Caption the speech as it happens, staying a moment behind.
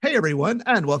Hey everyone,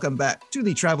 and welcome back to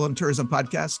the Travel and Tourism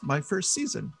Podcast, my first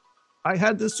season. I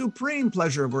had the supreme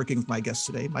pleasure of working with my guest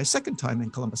today, my second time in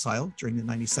Columbus, Ohio during the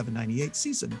 97-98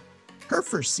 season. Her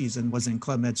first season was in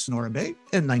Club Med Sonora Bay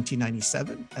in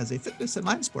 1997 as a fitness and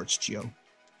land sports GO.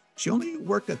 She only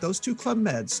worked at those two Club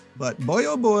Meds, but boy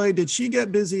oh boy did she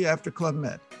get busy after Club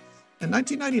Med. In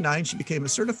 1999, she became a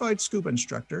certified scuba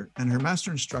instructor, and her master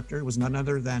instructor was none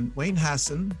other than Wayne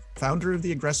Hassan, founder of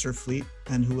the Aggressor Fleet,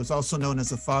 and who was also known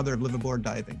as the father of liveaboard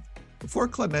diving. Before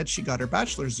Club Med, she got her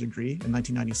bachelor's degree in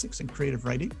 1996 in creative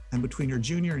writing, and between her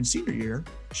junior and senior year,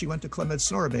 she went to Club Med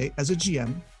Sonora Bay as a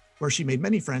GM, where she made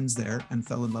many friends there and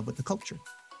fell in love with the culture.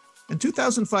 In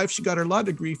 2005, she got her law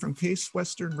degree from Case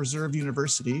Western Reserve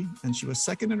University, and she was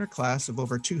second in her class of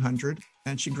over 200,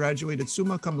 and she graduated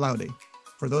summa cum laude.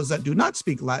 For those that do not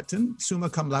speak Latin, summa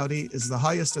cum laude is the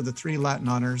highest of the three Latin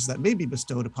honors that may be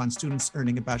bestowed upon students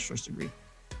earning a bachelor's degree.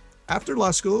 After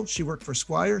law school, she worked for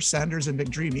Squire, Sanders, and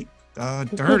McDreamy.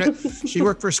 Darn it. She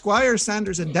worked for Squire,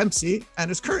 Sanders, and Dempsey,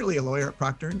 and is currently a lawyer at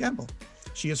Procter & Gamble.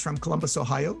 She is from Columbus,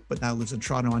 Ohio, but now lives in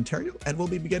Toronto, Ontario, and we'll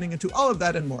be getting into all of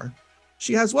that and more.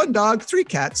 She has one dog, 3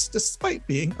 cats, despite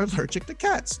being allergic to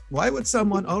cats. Why would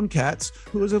someone own cats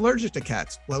who is allergic to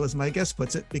cats? Well, as my guest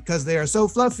puts it, because they are so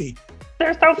fluffy.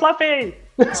 They're so fluffy.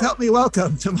 Please help me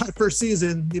welcome to my first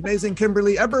season, the amazing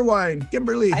Kimberly Eberwine.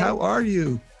 Kimberly, how are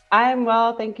you? I'm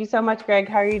well. Thank you so much, Greg.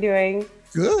 How are you doing?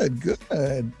 Good,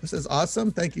 good. This is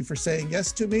awesome. Thank you for saying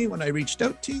yes to me when I reached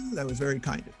out to you. That was very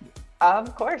kind of you.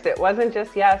 Of course. It wasn't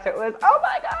just yes. It was, oh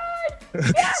my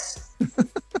God, yes.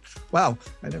 Wow.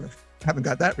 Haven't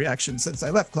got that reaction since I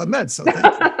left Club Med, so thank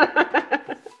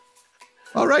you.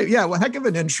 All right. Yeah. Well, heck of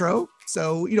an intro.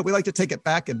 So, we like to take it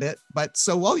back a bit. But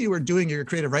so while you were doing your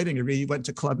creative writing degree, you went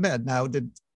to Club Med. Now,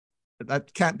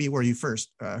 that can't be where you first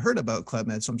heard about Club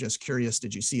Med. So I'm just curious,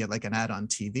 did you see it like an ad on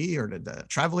TV, or did a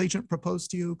travel agent propose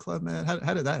to you, Club Med?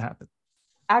 How did that happen?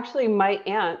 Actually, my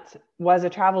aunt was a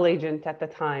travel agent at the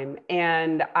time,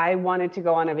 and I wanted to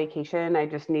go on a vacation. I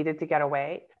just needed to get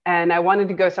away, and I wanted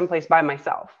to go someplace by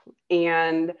myself.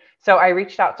 And so I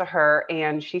reached out to her,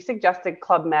 and she suggested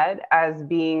Club Med as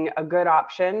being a good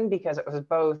option because it was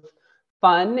both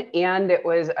fun and it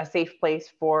was a safe place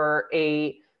for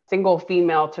a single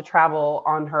female to travel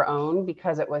on her own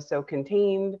because it was so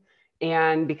contained.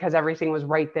 And because everything was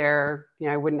right there,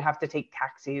 I wouldn't have to take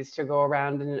taxis to go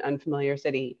around in an unfamiliar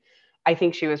city. I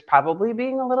think she was probably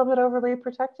being a little bit overly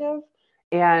protective,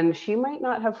 and she might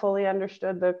not have fully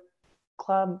understood the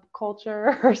club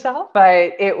culture herself,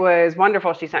 but it was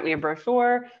wonderful. She sent me a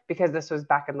brochure because this was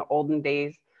back in the olden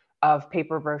days of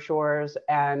paper brochures,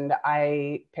 and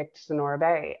I picked Sonora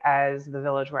Bay as the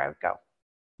village where I would go.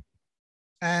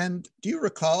 And do you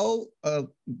recall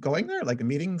going there, like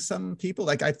meeting some people?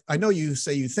 Like I know you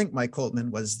say you think Mike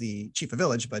Coltman was the chief of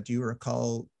village, but do you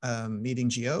recall meeting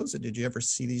GOs? And did you ever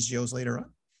see these GOs later on?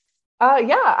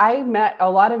 Yeah, I met a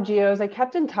lot of GOs. I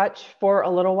kept in touch for a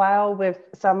little while with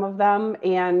some of them.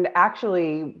 And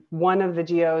actually, one of the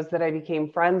GOs that I became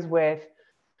friends with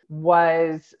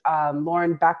was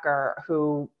Lauren Becker,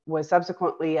 who was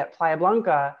subsequently at Playa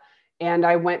Blanca. And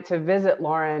I went to visit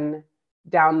Lauren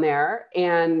down there.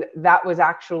 And that was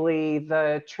actually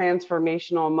the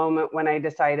transformational moment when I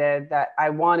decided that I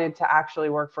wanted to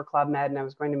actually work for Club Med and I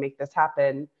was going to make this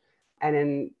happen. And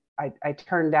then I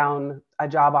turned down a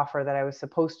job offer that I was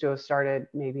supposed to have started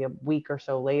maybe a week or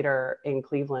so later in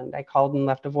Cleveland. I called and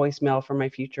left a voicemail for my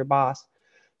future boss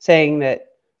saying that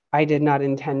I did not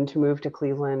intend to move to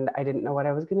Cleveland. I didn't know what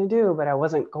I was going to do, but I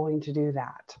wasn't going to do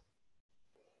that.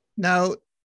 Now,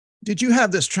 did you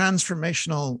have this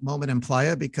transformational moment in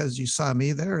Playa because you saw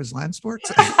me there as land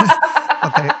sports?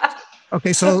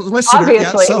 Okay. So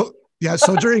listeners,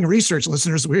 so during research,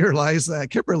 listeners, we realized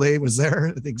that Kimberly was there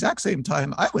at the exact same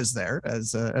time I was there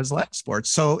as land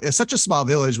sports. So it's such a small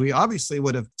village. We obviously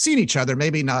would have seen each other,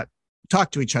 maybe not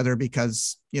talked to each other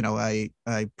because I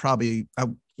probably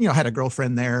had a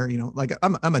girlfriend there. Like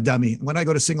I'm a dummy. When I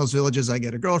go to singles villages, I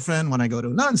get a girlfriend. When I go to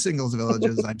non-singles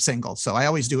villages, I'm single. So I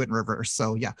always do it in reverse.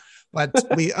 So yeah, but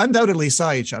we undoubtedly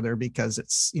saw each other because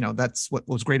it's that's what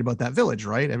was great about that village,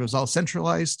 right? It was all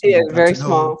centralized. Yeah, very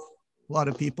small. A lot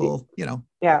of people,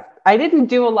 Yeah, I didn't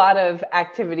do a lot of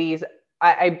activities.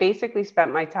 I basically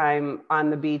spent my time on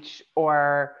the beach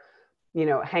or,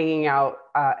 hanging out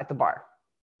at the bar.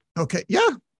 Okay. Yeah.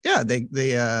 Yeah. They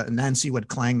Nancy would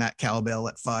clang that cowbell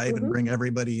at 5 and bring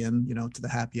everybody in, to the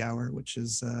happy hour, which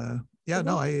is, and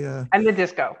the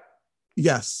disco.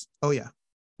 Yes. Oh yeah.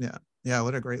 Yeah. Yeah.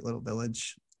 What a great little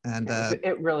village. And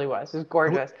it really was. It was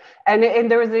gorgeous. And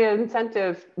there was the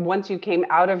incentive once you came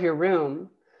out of your room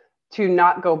to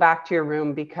not go back to your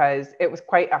room because it was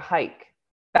quite a hike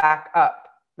back up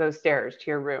those stairs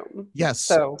to your room. Yes.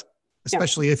 So,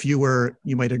 especially if you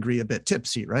might agree, a bit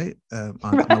tipsy, right? On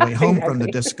the way home exactly. from the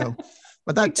disco.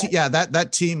 But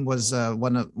that team was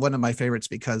one of my favorites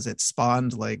because it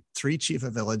spawned like 3 chief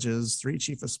of villages, 3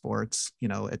 chief of sports.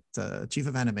 Chief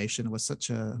of animation was such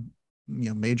a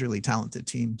majorly talented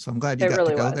team. So I'm glad you It got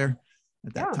really to go was. there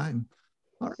at that time.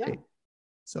 All right. Yeah.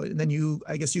 So and then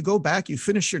I guess you go back, you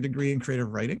finish your degree in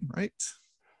creative writing, right?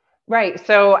 Right.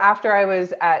 So after I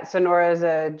was at Sonora as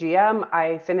a GM,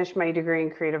 I finished my degree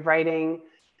in creative writing.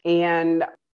 And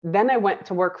then I went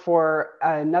to work for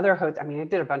another hotel. I mean, I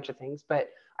did a bunch of things, but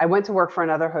I went to work for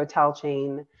another hotel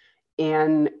chain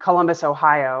in Columbus,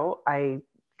 Ohio. I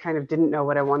kind of didn't know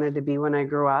what I wanted to be when I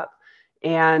grew up,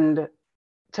 and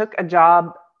took a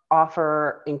job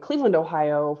offer in Cleveland,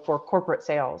 Ohio for corporate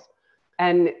sales.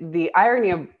 And the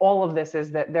irony of all of this is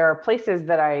that there are places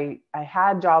that I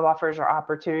had job offers or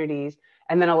opportunities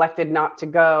and then elected not to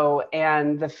go.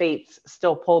 And the fates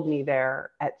still pulled me there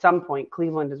at some point.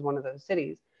 Cleveland is one of those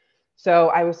cities. So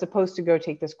I was supposed to go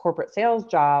take this corporate sales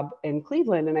job in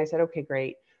Cleveland. And I said, okay,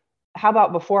 great. How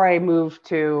about before I move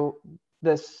to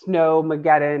the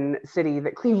Snowmageddon city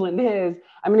that Cleveland is,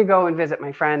 I'm going to go and visit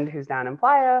my friend who's down in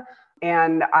Playa.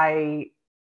 And I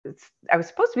was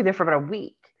supposed to be there for about a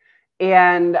week.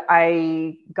 And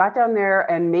I got down there,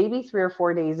 and maybe 3 or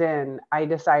 4 days in, I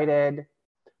decided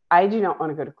I do not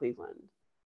want to go to Cleveland.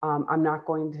 I'm not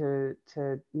going to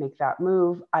make that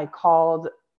move. I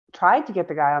tried to get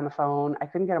the guy on the phone. I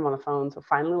couldn't get him on the phone, so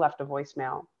finally left a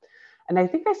voicemail. And I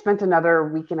think I spent another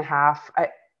week and a half,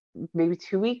 maybe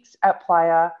 2 weeks at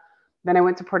Playa. Then I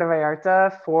went to Puerto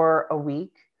Vallarta for a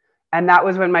week. And that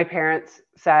was when my parents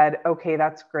said, okay,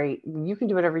 that's great. You can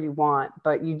do whatever you want,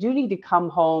 but you do need to come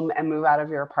home and move out of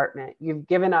your apartment. You've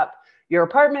given up your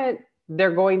apartment.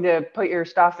 They're going to put your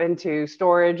stuff into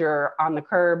storage or on the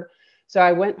curb. So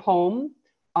I went home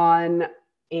on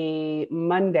a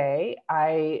Monday.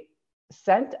 I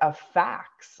sent a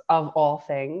fax, of all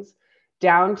things,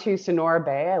 down to Sonora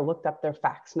Bay. I looked up their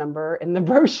fax number in the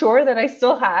brochure that I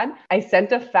still had. I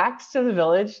sent a fax to the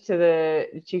village, to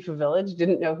the chief of village,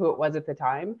 didn't know who it was at the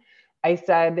time. I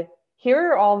said,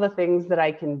 here are all the things that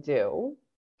I can do.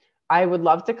 I would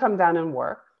love to come down and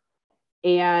work.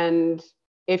 And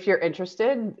if you're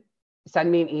interested,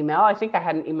 send me an email. I think I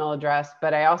had an email address,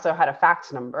 but I also had a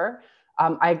fax number.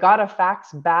 I got a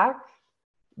fax back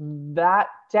that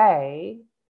day.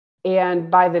 And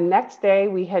by the next day,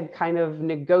 we had kind of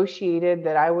negotiated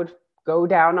that I would go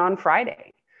down on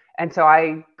Friday. And so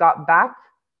I got back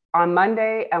on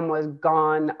Monday and was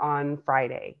gone on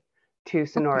Friday to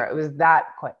Sonora. Okay. It was that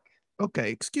quick.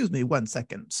 Okay. Excuse me 1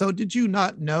 second. So did you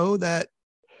not know that?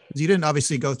 You didn't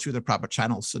obviously go through the proper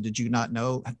channels. So did you not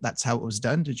know that's how it was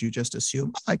done? Did you just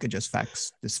assume I could just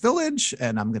fax this village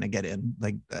and I'm going to get in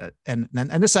like that? And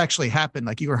this actually happened,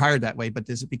 like you were hired that way, but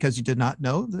is it because you did not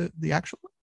know the actual?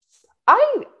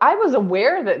 I was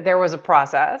aware that there was a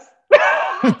process. Screw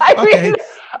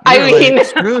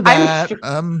that.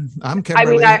 I'm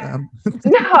Kimberly.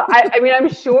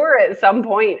 I'm sure at some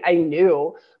point I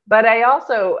knew, but I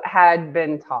also had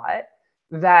been taught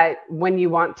that when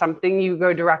you want something, you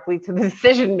go directly to the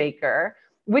decision maker,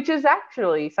 which is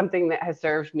actually something that has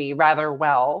served me rather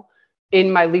well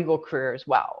in my legal career as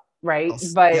well, right?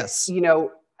 But yes.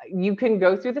 You can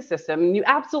go through the system, and you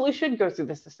absolutely should go through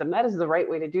the system. That is the right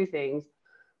way to do things.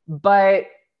 But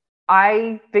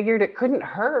I figured it couldn't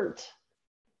hurt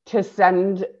to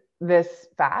send this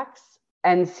fax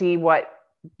and see what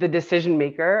the decision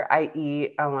maker, i.e.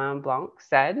 Alain Blanc,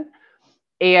 said.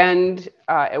 And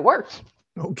it worked.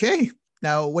 Okay.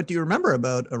 Now, what do you remember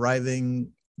about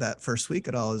arriving that first week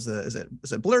at all? Is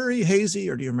it blurry, hazy,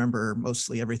 or do you remember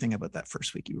mostly everything about that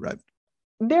first week you arrived?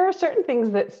 There are certain things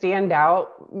that stand out.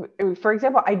 For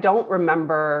example, I don't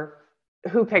remember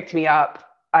who picked me up.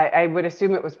 I would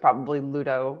assume it was probably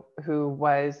Ludo, who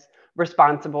was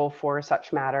responsible for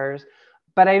such matters,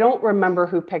 but I don't remember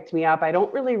who picked me up. I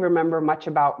don't really remember much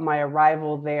about my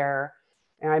arrival there.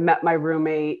 And I met my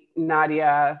roommate,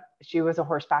 Nadia. She was a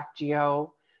horseback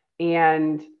geo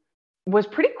and was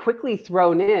pretty quickly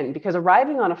thrown in, because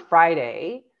arriving on a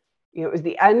Friday, it was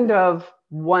the end of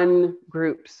one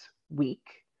group's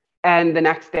week. And the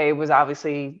next day was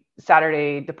obviously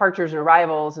Saturday departures and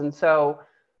arrivals. And so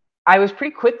I was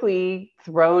pretty quickly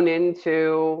thrown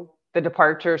into the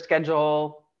departure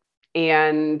schedule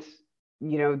and,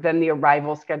 then the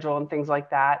arrival schedule and things like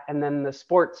that. And then the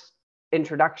sports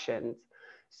introductions.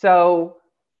 So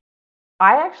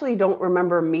I actually don't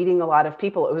remember meeting a lot of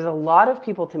people. It was a lot of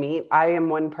people to meet. I am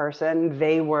one person.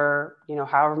 They were,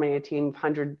 however many a team,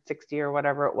 160 or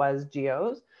whatever it was,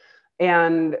 geos.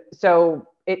 And so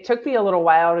it took me a little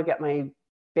while to get my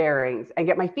bearings and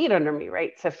get my feet under me,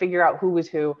 right? To figure out who was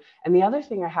who. And the other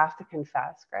thing I have to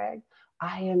confess, Greg,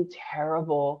 I am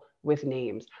terrible with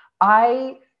names.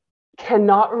 I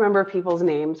cannot remember people's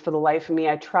names for the life of me.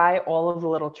 I try all of the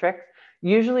little tricks.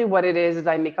 Usually what it is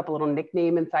I make up a little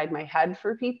nickname inside my head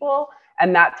for people.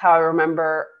 And that's how I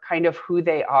remember kind of who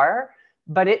they are.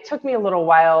 But it took me a little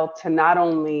while to not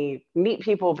only meet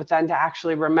people, but then to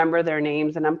actually remember their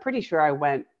names. And I'm pretty sure I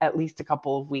went at least a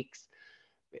couple of weeks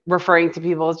referring to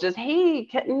people as just, hey,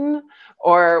 kitten,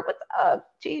 or what's up,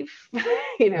 chief?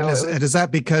 And is that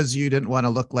because you didn't want to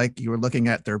look like you were looking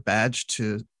at their badge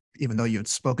even though you'd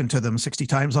spoken to them 60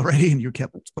 times already and you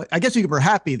kept, I guess you were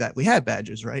happy that we had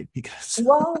badges, right? Because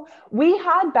well, we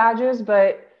had badges,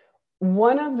 but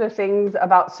one of the things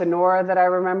about Sonora that I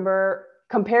remember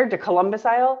compared to Columbus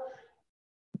Isle,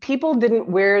 people didn't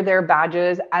wear their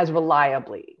badges as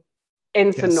reliably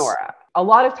in Sonora. A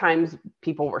lot of times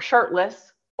people were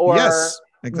shirtless or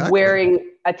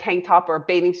wearing a tank top or a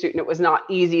bathing suit, and it was not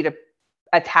easy to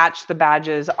attach the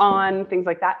badges on, things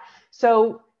like that.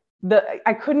 So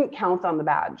I couldn't count on the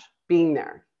badge being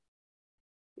there.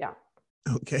 Yeah.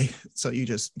 Okay. So you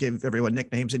just gave everyone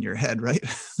nicknames in your head, right?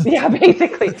 Yeah,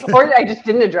 basically. Or I just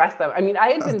didn't address them. I mean,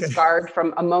 I had been scarred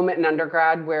from a moment in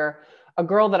undergrad where a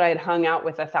girl that I had hung out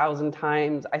with 1,000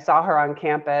 times, I saw her on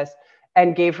campus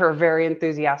and gave her a very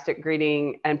enthusiastic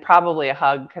greeting and probably a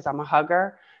hug because I'm a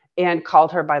hugger, and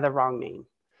called her by the wrong name.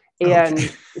 And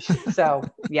so,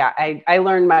 yeah, I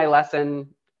learned my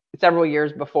lesson several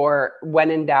years before.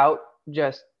 When in doubt,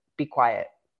 just be quiet.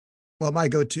 Well, my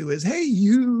go-to is, hey,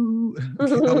 you.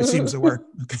 Okay, always seems to work.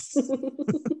 Okay.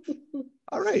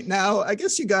 All right. Now, I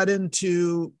guess you got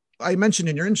into, I mentioned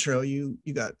in your intro, you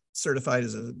got certified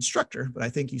as an instructor, but I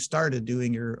think you started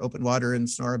doing your open water in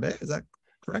Sonora Bay. Is that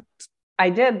correct? I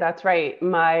did. That's right.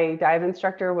 My dive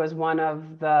instructor was one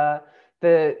of the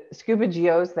scuba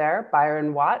geos there,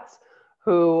 Byron Watts,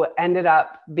 who ended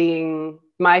up being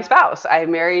my spouse. I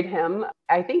married him.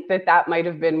 I think that might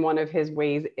have been one of his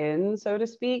ways in, so to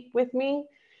speak, with me.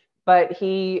 But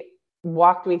he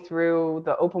walked me through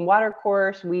the open water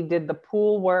course. We did the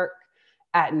pool work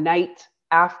at night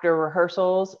after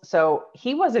rehearsals. So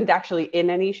he wasn't actually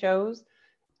in any shows.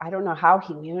 I don't know how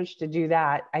he managed to do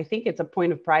that. I think it's a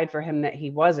point of pride for him that he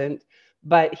wasn't,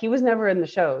 but he was never in the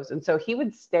shows. And so he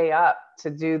would stay up to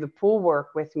do the pool work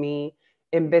with me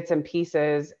in bits and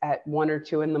pieces at 1 or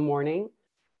 2 in the morning.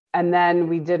 And then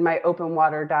we did my open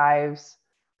water dives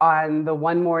on the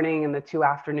one morning and the 2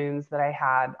 afternoons that I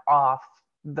had off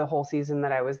the whole season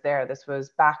that I was there. This was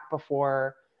back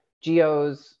before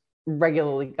geos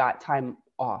regularly got time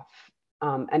off.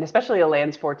 And especially a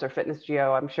land sports or fitness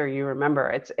geo, I'm sure you remember,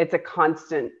 it's a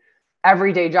constant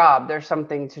everyday job. There's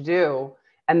something to do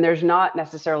and there's not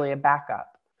necessarily a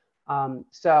backup.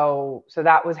 So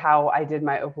that was how I did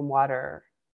my open water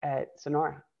at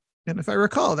Sonora. And if I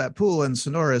recall, that pool in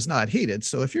Sonora is not heated.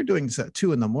 So if you're doing this at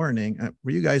 2 a.m,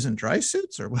 were you guys in dry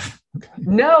suits or what?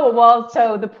 No, well,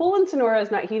 so the pool in Sonora is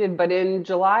not heated, but in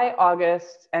July,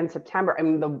 August, and September, I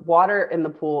mean, the water in the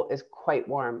pool is quite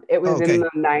warm. It was in the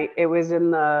night. It was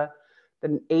in the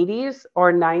 80s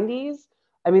or 90s.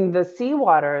 I mean, the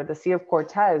seawater, the Sea of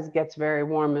Cortez, gets very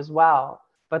warm as well,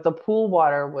 but the pool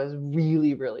water was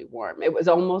really, really warm. It was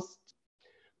almost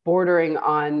bordering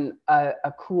on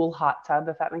a cool hot tub,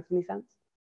 if that makes any sense.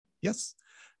 Yes.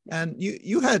 And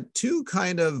you had 2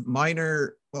 kind of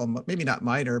minor, well, maybe not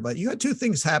minor, but you had 2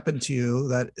 things happen to you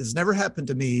that has never happened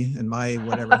to me in my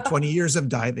 20 years of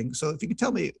diving. So if you could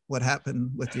tell me what happened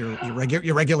with your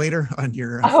regulator on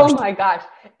your my gosh,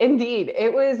 indeed,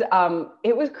 it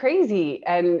was crazy,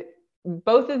 and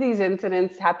both of these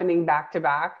incidents happening back to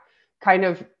back kind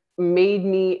of made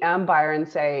me and Byron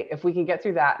say, if we can get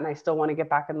through that and I still want to get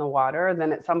back in the water,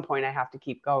 then at some point I have to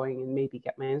keep going and maybe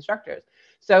get my instructors.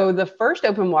 So the first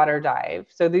open water dive,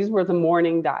 so these were the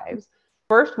morning dives.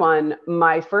 First one,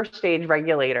 my first stage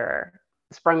regulator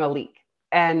sprung a leak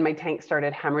and my tank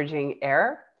started hemorrhaging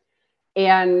air.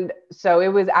 And so it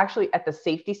was actually at the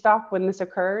safety stop when this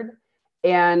occurred.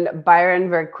 And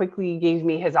Byron very quickly gave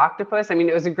me his octopus. I mean,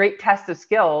 it was a great test of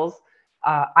skills.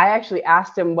 I actually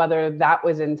asked him whether that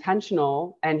was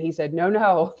intentional, and he said,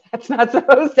 no, that's not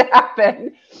supposed to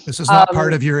happen. This is not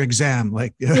part of your exam.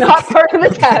 Not part of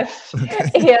the test.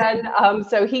 Okay. And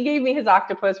so he gave me his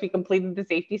octopus. We completed the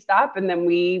safety stop, and then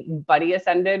we buddy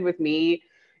ascended with me,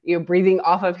 breathing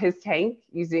off of his tank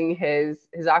using his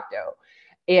octo.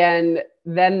 And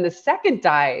then the second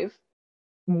dive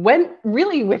went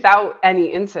really without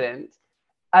any incident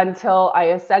until I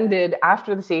ascended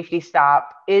after the safety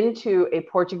stop into a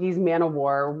Portuguese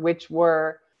man-o-war, which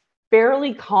were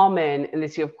fairly common in the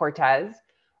Sea of Cortez.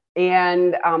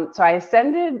 And so I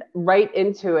ascended right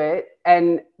into it.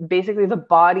 And basically the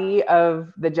body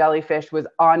of the jellyfish was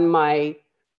on my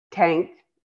tank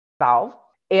valve.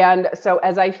 And so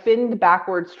as I finned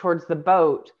backwards towards the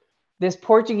boat, this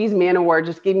Portuguese man o' war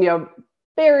just gave me a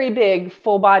very big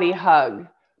full body hug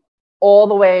all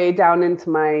the way down into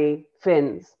my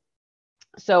fins.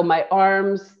 So my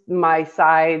arms, my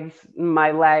sides,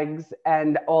 my legs,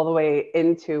 and all the way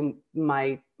into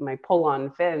my pull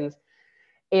on fins.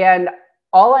 And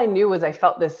all I knew was I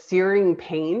felt this searing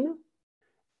pain,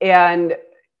 and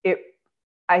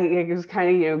I was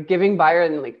kind of, giving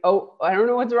Byron like, oh, I don't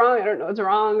know what's wrong. I don't know what's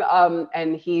wrong.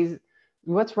 And he's,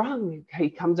 what's wrong? He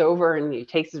comes over and he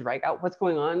takes his rag out. What's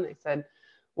going on? I said,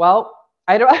 well,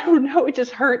 I don't know. It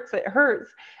just hurts. It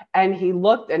hurts. And he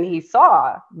looked and he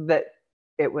saw that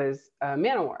it was a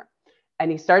man-o-war,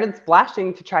 and he started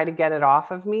splashing to try to get it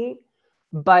off of me.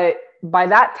 But by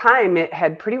that time, it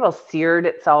had pretty well seared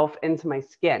itself into my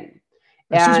skin.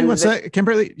 Excuse me one sec,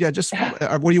 Kimberly. Yeah, just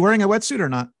were you wearing a wetsuit or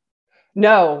not?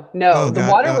 No. Oh, the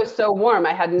God. water was so warm.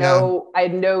 I had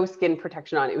no skin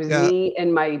protection on. It was me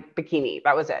and my bikini.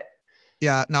 That was it.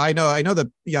 Yeah, no, I know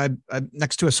that. Yeah, I'm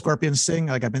next to a scorpion sting.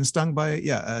 Like I've been stung by.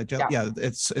 Yeah,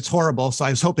 it's horrible. So I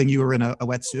was hoping you were in a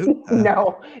wetsuit.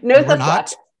 No such luck.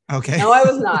 Okay. No, I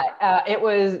was not. It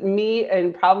was me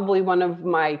and probably one of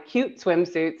my cute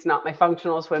swimsuits, not my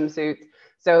functional swimsuits.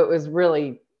 So it was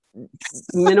really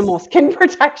minimal skin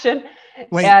protection.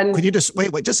 Could you just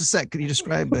wait just a sec? Could you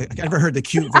describe? I never heard the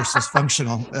cute versus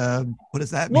functional. What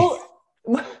does that mean?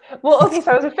 Well, okay.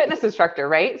 So I was a fitness instructor,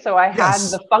 right? So I had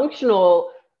the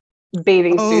functional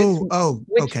bathing suits,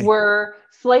 which were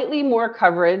slightly more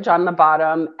coverage on the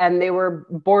bottom, and they were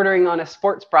bordering on a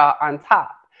sports bra on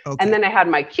top. Okay. And then I had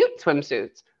my cute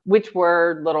swimsuits, which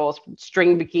were little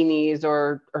string bikinis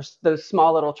or those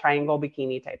small little triangle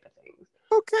bikini type of things.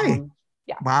 Okay.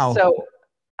 Yeah. Wow. So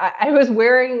I was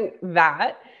wearing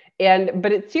that,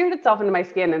 but it seared itself into my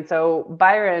skin. And so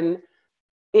Byron,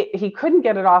 he couldn't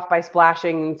get it off by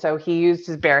splashing. And so he used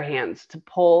his bare hands to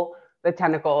pull the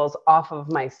tentacles off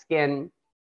of my skin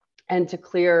and to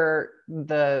clear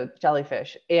the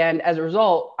jellyfish. And as a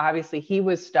result, obviously he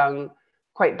was stung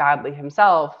quite badly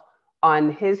himself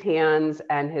on his hands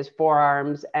and his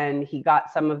forearms. And he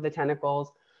got some of the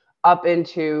tentacles up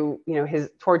into,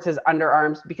 towards his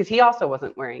underarms, because he also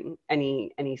wasn't wearing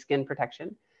any skin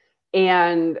protection.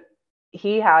 And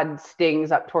he had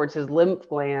stings up towards his lymph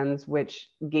glands, which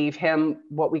gave him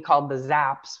what we called the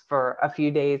zaps for a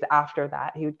few days after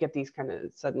that. He would get these kind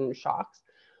of sudden shocks.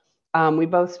 We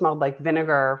both smelled like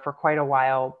vinegar for quite a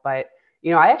while, but,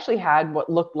 I actually had what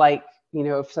looked like,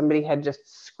 if somebody had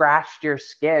just scratched your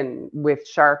skin with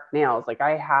sharp nails. Like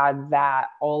I had that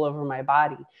all over my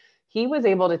body. He was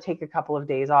able to take a couple of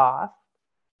days off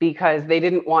because they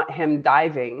didn't want him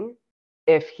diving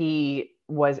if he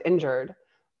was injured.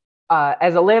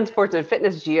 As a land sports and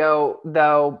fitness geo,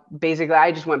 though, basically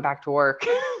I just went back to work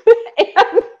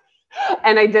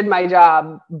and I did my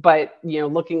job, but,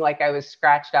 looking like I was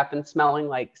scratched up and smelling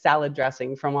like salad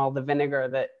dressing from all the vinegar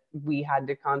that we had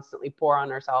to constantly pour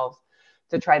on ourselves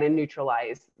to try to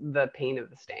neutralize the pain of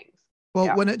the stings.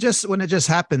 Well, when it just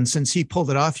happened, since he pulled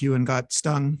it off you and got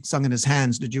stung in his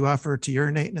hands, did you offer to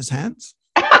urinate in his hands?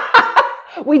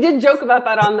 We did joke about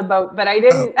that on the boat, but I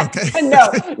didn't. Okay. No,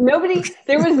 nobody.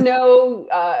 There was no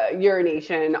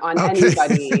urination on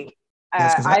anybody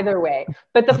either way.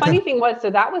 But the funny thing was, so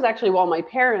that was actually while my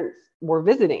parents were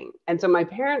visiting, and so my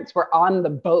parents were on the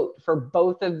boat for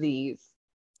both of these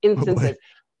instances.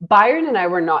 Byron and I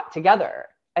were not together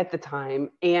at the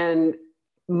time, and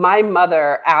my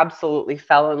mother absolutely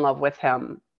fell in love with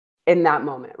him in that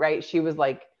moment, right? She was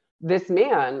like, this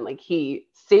man, like he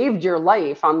saved your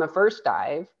life on the first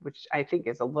dive, which I think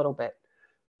is a little bit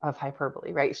of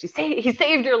hyperbole, right? He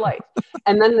saved your life.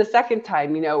 And then the second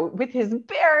time, with his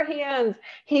bare hands,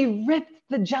 he ripped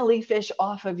the jellyfish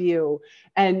off of you.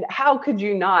 And how could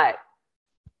you not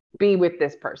be with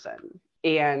this person?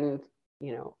 And,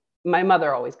 my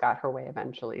mother always got her way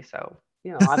eventually. So,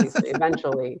 obviously,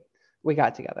 eventually we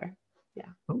got together. Yeah.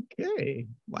 Okay.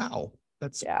 Wow.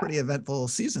 That's a pretty eventful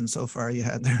season so far you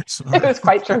had there. So. It was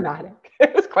quite dramatic. Do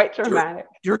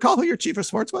you recall who your chief of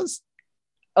sports was?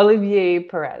 Olivier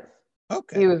Perez.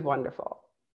 Okay. He was wonderful.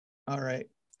 All right.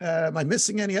 Am I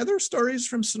missing any other stories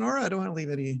from Sonora? I don't want to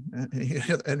leave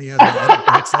any other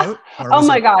parts out. Oh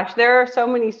my gosh, there are so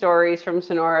many stories from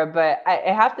Sonora, but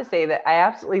I have to say that I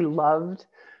absolutely loved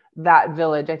that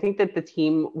village. I think that the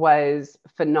team was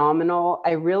phenomenal.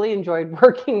 I really enjoyed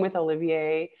working with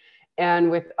Olivier and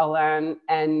with Alain,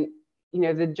 and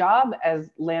the job as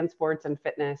land sports and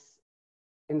fitness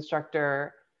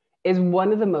instructor is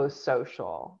one of the most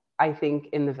social I think,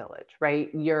 in the village, right?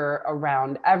 You're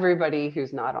around everybody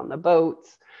who's not on the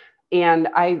boats. And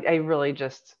I really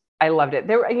just, I loved it.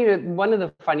 There, one of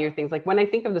the funnier things, like when I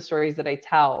think of the stories that I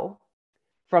tell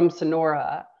from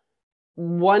Sonora,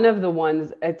 one of the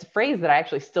ones, it's a phrase that I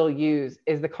actually still use,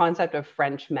 is the concept of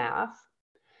French math.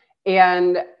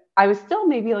 And I was still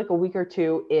maybe like a week or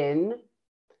two in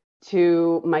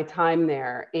to my time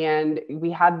there, and we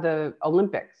had the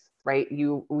Olympics, right?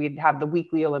 We'd have the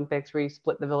weekly Olympics where you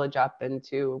split the village up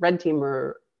into a red team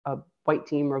or a white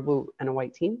team, or blue and a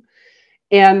white team.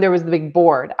 And there was the big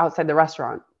board outside the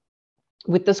restaurant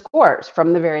with the scores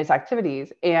from the various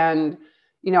activities. And,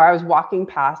 I was walking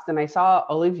past and I saw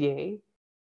Olivier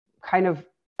kind of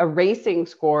erasing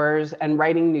scores and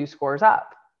writing new scores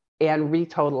up and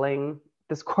retotaling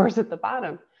the scores at the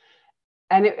bottom.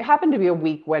 And it happened to be a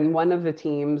week when one of the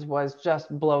teams was just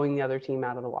blowing the other team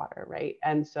out of the water, right?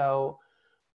 And so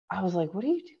I was like, what are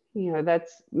you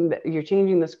doing? You're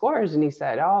changing the scores. And he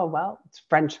said, oh, well, it's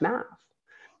French math.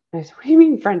 And I said, what do you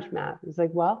mean French math? He's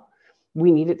like, well,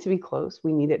 we need it to be close.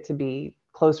 We need it to be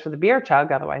close for the beer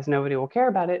chug. Otherwise, nobody will care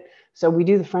about it. So we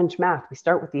do the French math. We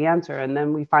start with the answer and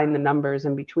then we find the numbers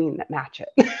in between that match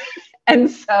it. And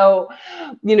so,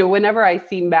 whenever I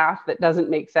see math that doesn't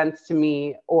make sense to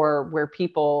me, or where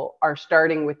people are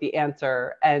starting with the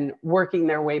answer and working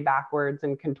their way backwards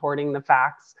and contorting the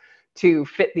facts to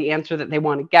fit the answer that they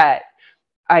want to get,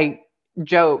 I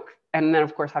joke and then,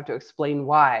 of course, have to explain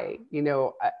why.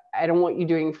 I don't want you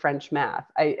doing French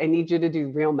math. I need you to do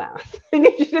real math. I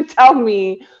need you to tell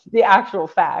me the actual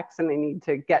facts, and I need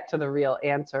to get to the real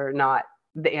answer, not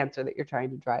the answer that you're trying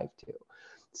to drive to.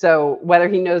 So whether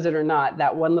he knows it or not,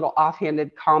 that one little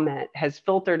offhanded comment has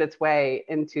filtered its way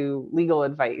into legal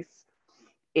advice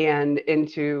and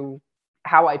into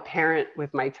how I parent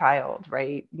with my child,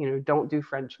 right? Don't do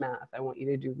French math. I want you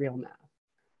to do real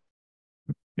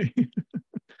math.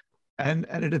 And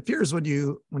it appears when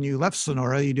you left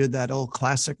Sonora, you did that old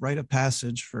classic rite of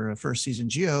passage for a first season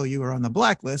Geo. You were on the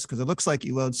blacklist because it looks like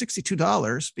you owed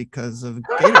 $62 because of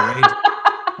Gatorade.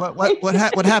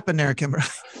 What happened there, Kimberly?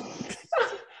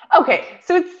 Okay,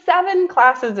 so it's 7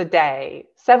 classes a day,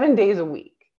 7 days a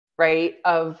week, right,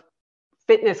 of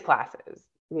fitness classes.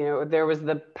 There was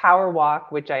the power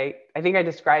walk, which I think I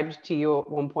described to you at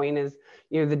one point as,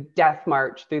 the death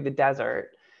march through the desert.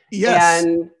 Yes.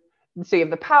 And so you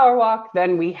have the power walk,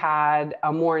 then we had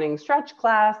a morning stretch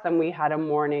class, then we had a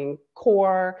morning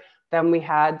core, then we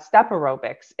had step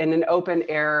aerobics in an open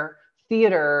air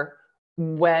theater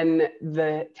when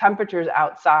the temperatures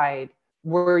outside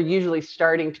were usually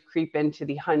starting to creep into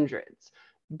the hundreds.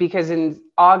 Because in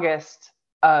August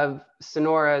of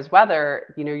Sonora's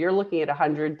weather, you're looking at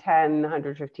 110,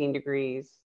 115 degrees,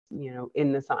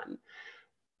 in the sun.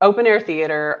 Open air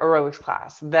theater, aerobics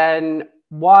class, then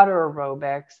water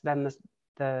aerobics, then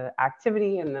the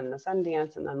activity, and then the sun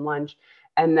dance, and then lunch.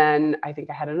 And then I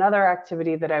think I had another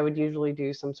activity that I would usually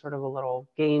do, some sort of a little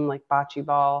game like bocce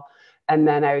ball. And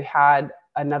then I had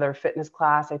another fitness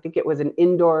class. I think it was an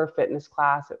indoor fitness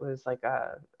class. It was like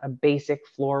a basic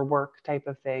floor work type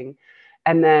of thing.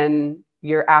 And then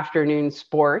your afternoon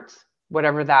sports,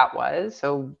 whatever that was.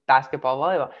 So basketball,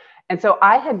 volleyball. And so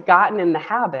I had gotten in the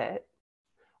habit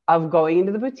of going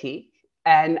into the boutique,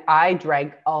 and I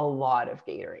drank a lot of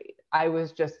Gatorade. I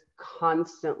was just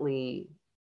constantly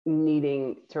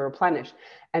needing to replenish.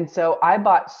 And so I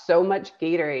bought so much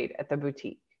Gatorade at the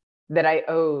boutique that I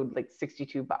owed like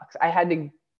 $62. I had to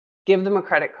give them a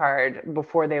credit card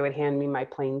before they would hand me my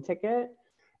plane ticket.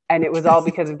 And it was all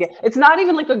because of it's not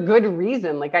even like a good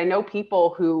reason. Like I know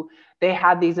people who they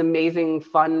had these amazing,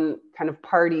 fun kind of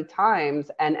party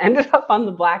times and ended up on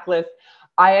the blacklist.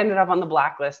 I ended up on the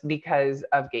blacklist because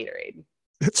of Gatorade.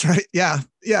 That's right. Yeah.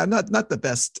 Yeah. Not the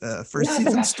best first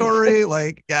season story.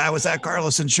 Like, yeah, I was at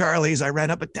Carlos and Charlie's. I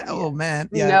ran up oh man.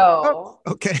 Yeah. No.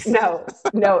 Oh, okay. No,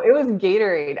 it was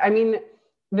Gatorade. I mean,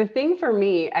 the thing for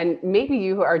me, and maybe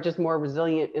you are just more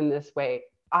resilient in this way,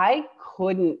 I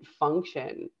couldn't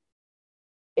function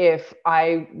if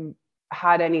I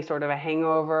had any sort of a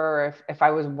hangover, or if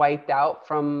I was wiped out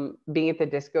from being at the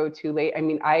disco too late. I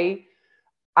mean, I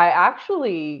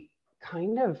actually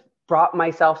kind of brought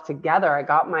myself together. I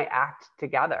got my act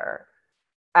together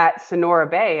at Sonora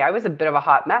Bay. I was a bit of a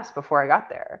hot mess before I got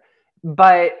there,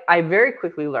 but I very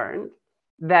quickly learned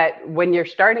that when you're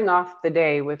starting off the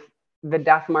day with the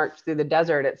death march through the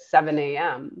desert at 7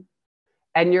 a.m.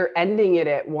 and you're ending it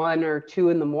at 1 or 2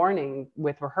 in the morning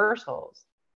with rehearsals,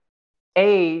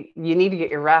 A, you need to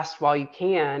get your rest while you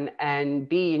can, and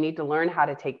B, you need to learn how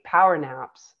to take power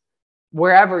naps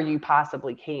wherever you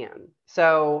possibly can.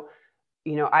 So,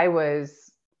 I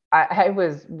was I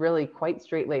was really quite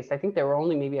straight laced. I think there were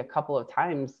only maybe a couple of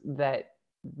times that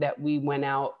we went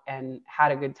out and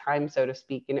had a good time, so to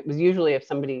speak. And it was usually if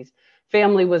somebody's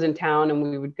family was in town and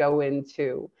we would go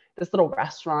into this little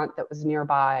restaurant that was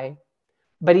nearby.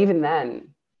 But even then,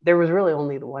 there was really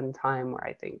only the one time where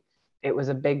I think it was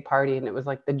a big party and it was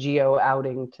like the Geo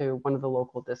outing to one of the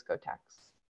local discotheques.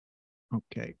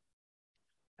 Okay.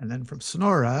 And then from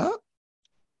Sonora,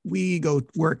 we go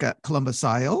work at Columbus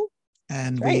Isle.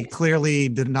 And we clearly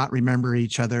did not remember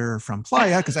each other from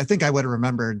Playa, because I think I would have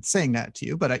remembered saying that to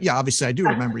you. But yeah, obviously I do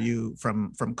remember you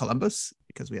from Columbus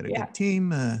because we had a good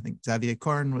team. I think Xavier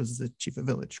Korn was the chief of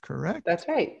village, correct? That's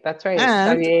right. That's right.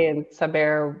 And Xavier and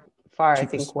Saber Farr, I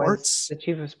think, was the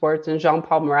chief of sports, and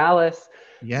Jean-Paul Morales,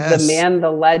 the man,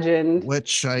 the legend.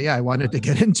 Which I wanted to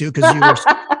get into because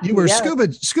you were scuba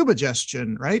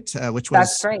gestion, right? Which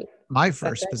was my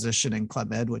first position in Club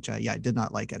Med, which I did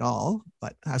not like at all,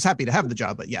 but I was happy to have the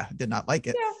job, but did not like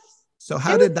it. Yeah. So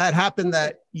how did that happen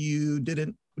that you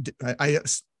didn't?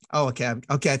 Okay.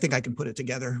 I think I can put it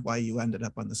together why you ended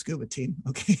up on the scuba team.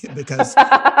 Okay, because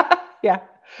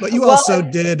but you also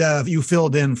did. You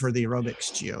filled in for the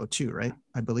aerobics geo too, right?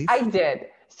 I believe I did.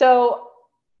 So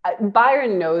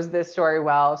Byron knows this story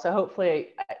well, so hopefully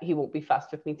he won't be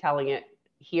fussed with me telling it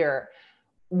here.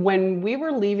 When we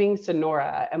were leaving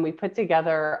Sonora and we put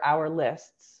together our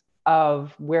lists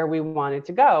of where we wanted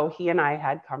to go, he and I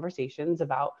had conversations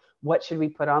about what should we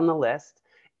put on the list.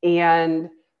 And,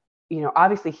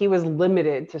 obviously he was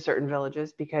limited to certain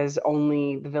villages because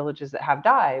only the villages that have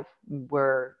dive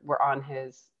were on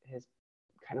his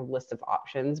kind of list of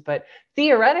options. But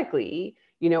theoretically,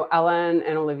 Ellen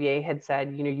and Olivier had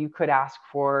said, you could ask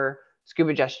for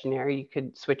scuba gestionnaire, you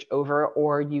could switch over,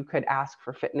 or you could ask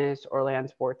for fitness or land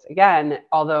sports again.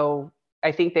 Although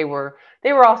I think they were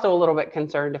also a little bit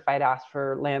concerned if I'd asked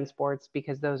for land sports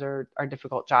because those are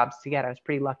difficult jobs to get. I was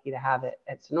pretty lucky to have it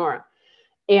at Sonora.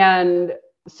 And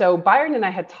so Byron and I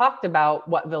had talked about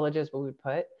what villages we would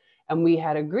put, and we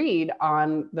had agreed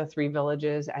on the 3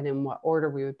 villages and in what order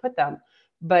we would put them.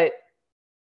 But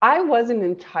I wasn't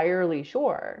entirely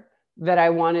sure that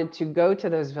I wanted to go to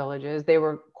those villages. They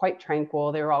were quite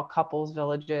tranquil. They were all couples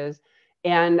villages.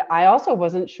 And I also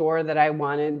wasn't sure that I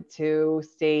wanted to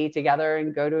stay together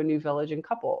and go to a new village in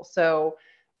couple. So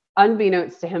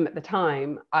unbeknownst to him at the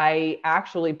time, I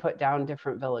actually put down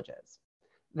different villages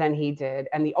than he did.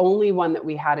 And the only one that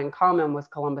we had in common was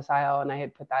Columbus Isle, and I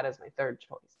had put that as my 3rd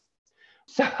choice.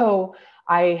 So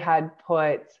I had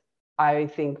put, I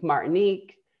think,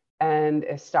 Martinique and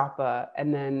Estapa,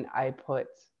 and then I put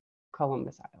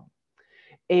Columbus Isle.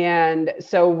 And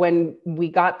so when we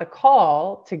got the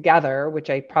call together, which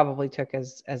I probably took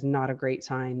as not a great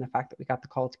sign, the fact that we got the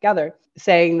call together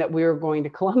saying that we were going to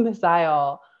Columbus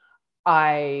Isle,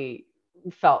 I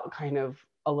felt kind of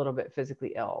a little bit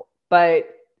physically ill, but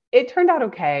it turned out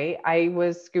okay. I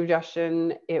was scuba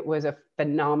gestion. It was a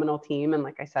phenomenal team. And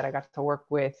like I said, I got to work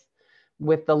with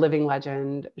the living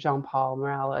legend, Jean-Paul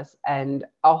Morales, and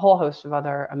a whole host of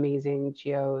other amazing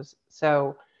geos.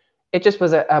 So it just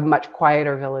was a much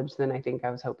quieter village than I think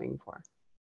I was hoping for.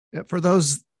 Yeah, for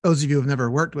those of you who have never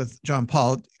worked with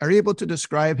Jean-Paul, are you able to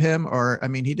describe him? Or, I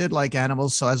mean, he did like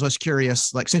animals. So I was just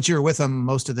curious, like, since you were with him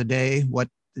most of the day, what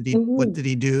did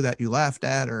he do that you laughed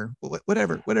at, or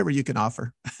whatever you can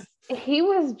offer? He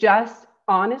was just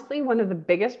honestly one of the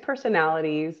biggest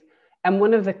personalities and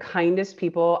one of the kindest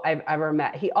people I've ever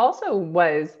met. He also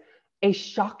was a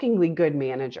shockingly good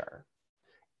manager.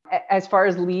 As far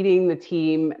as leading the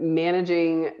team,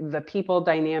 managing the people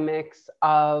dynamics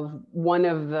of one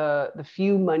of the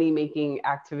few money-making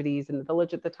activities in the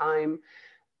village at the time.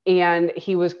 And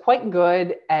he was quite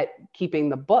good at keeping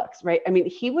the books, right? I mean,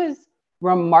 he was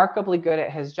remarkably good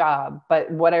at his job. But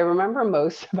what I remember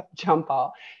most about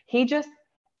Jean-Paul,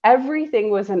 everything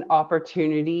was an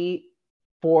opportunity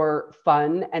for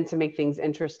fun and to make things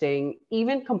interesting,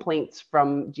 even complaints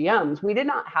from GMs. We did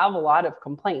not have a lot of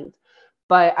complaints.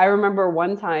 But I remember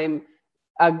one time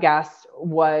a guest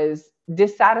was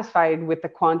dissatisfied with the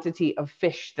quantity of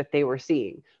fish that they were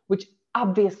seeing, which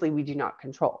obviously we do not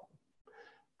control.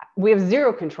 We have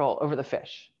zero control over the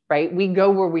fish, right? We go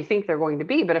where we think they're going to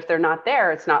be, but if they're not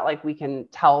there, it's not like we can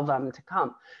tell them to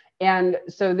come. And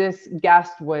so this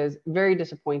guest was very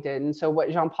disappointed. And so what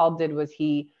Jean-Paul did was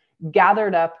he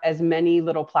gathered up as many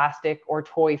little plastic or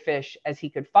toy fish as he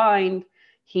could find.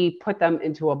 He put them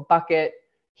into a bucket.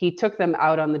 He took them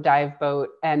out on the dive boat,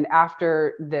 and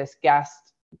after this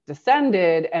guest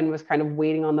descended and was kind of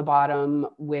waiting on the bottom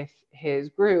with his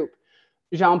group,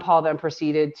 Jean-Paul then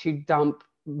proceeded to dump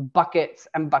buckets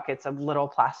and buckets of little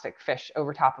plastic fish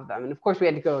over top of them. And of course we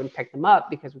had to go and pick them up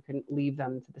because we couldn't leave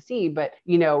them to the sea. But,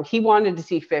 you know, he wanted to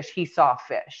see fish. He saw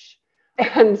fish.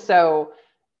 And so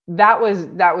that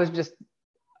was just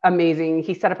amazing.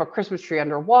 He set up a Christmas tree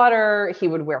underwater. He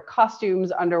would wear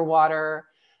costumes underwater.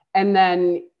 And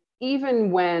then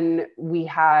even when we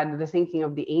had the sinking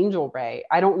of the Angel Ray,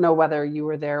 I don't know whether you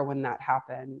were there when that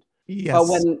happened. Yes. But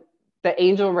when the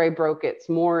Angel Ray broke its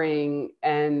mooring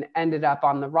and ended up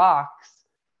on the rocks,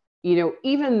 you know,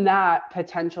 even that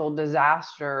potential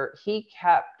disaster, he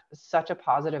kept such a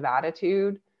positive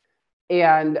attitude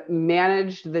and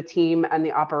managed the team and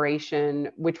the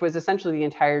operation, which was essentially the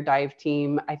entire dive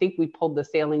team. I think we pulled the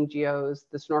sailing geos,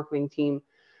 the snorkeling team,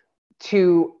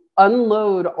 to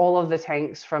unload all of the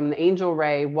tanks from the Angel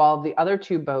Ray while the other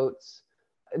two boats,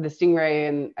 the Stingray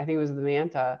and I think it was the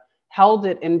Manta, held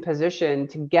it in position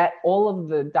to get all of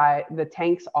the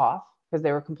tanks off because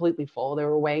they were completely full. They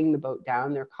were weighing the boat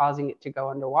down. They're causing it to go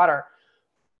underwater.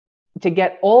 To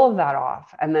get all of that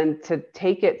off and then to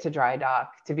take it to dry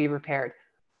dock to be repaired.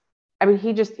 I mean,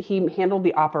 he handled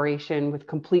the operation with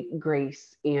complete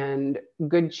grace and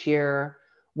good cheer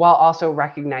while also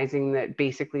recognizing that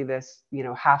basically this, you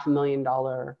know,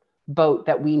 $500,000 boat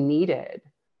that we needed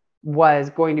was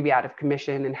going to be out of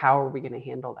commission, and how are we going to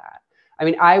handle that? I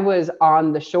mean, I was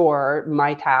on the shore.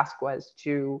 My task was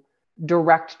to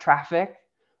direct traffic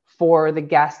for the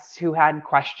guests who had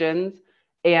questions.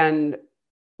 And,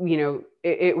 you know,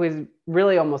 it was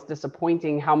really almost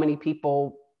disappointing how many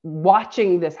people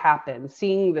watching this happen,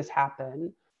 seeing this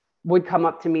happen, would come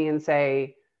up to me and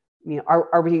say, you know,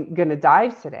 are we going to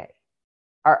dive today?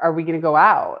 Are we going to go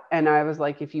out? And I was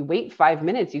like, if you wait 5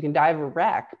 minutes, you can dive a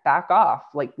wreck, back off,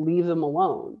 like leave them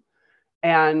alone.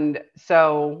 And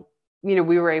so, you know,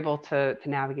 we were able to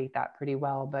navigate that pretty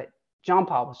well. But Jean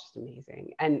Paul was just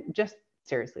amazing and just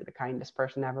seriously the kindest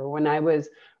person ever. When I was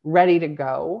ready to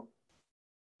go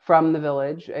from the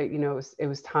village, you know, it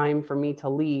was time for me to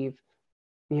leave.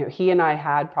 You know, he and I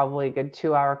had probably a good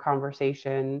 2-hour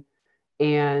conversation,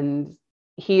 and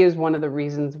he is one of the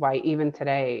reasons why even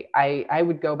today I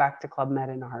would go back to Club Med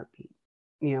in a heartbeat,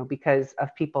 you know, because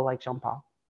of people like Jean Paul.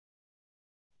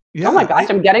 Yeah, oh my gosh,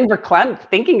 I'm getting verklempt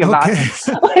thinking about it.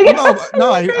 Like,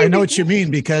 no, I know what you mean,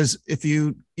 because if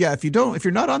you're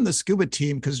not on the scuba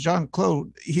team, because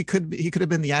Jean-Claude, he could have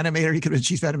been the animator, he could have been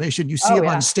chief animation. You see him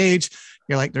on stage,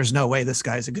 you're like, there's no way this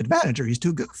guy's a good manager. He's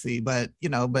too goofy, but he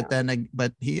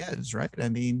is, right? I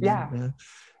mean,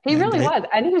 he really was.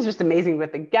 And he was just amazing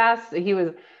with the guests. He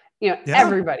was, you know,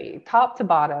 everybody, top to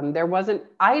bottom. There wasn't,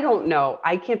 I don't know.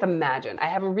 I can't imagine. I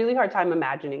have a really hard time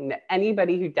imagining that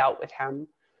anybody who dealt with him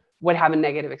would have a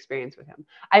negative experience with him.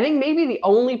 I think maybe the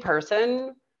only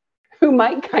person who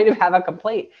might kind of have a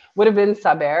complaint would have been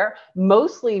Saber,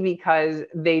 mostly because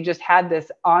they just had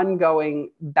this ongoing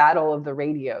battle of the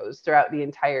radios throughout the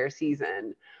entire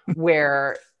season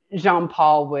where Jean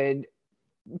Paul would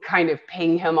kind of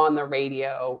ping him on the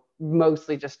radio,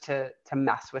 mostly just to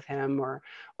mess with him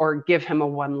or give him a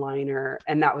one-liner.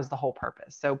 And that was the whole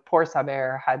purpose. So poor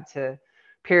Saber had to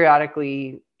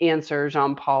periodically answer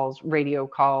Jean Paul's radio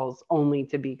calls only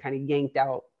to be kind of yanked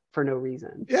out for no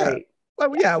reason. Yeah. Right?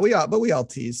 Well, we all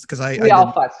teased because I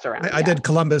all futzed around. I did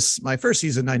Columbus my first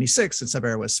season, 96, and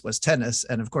Saber was tennis.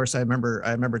 And of course, I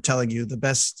remember telling you the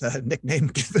best nickname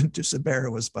given to Saber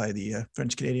was by the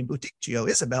French Canadian boutique Gio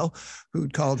Isabelle, who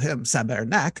called him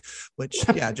Sabernac, which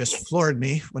just floored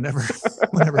me whenever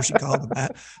she called him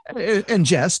that. In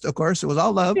jest, of course, it was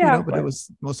all love, but it was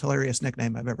the most hilarious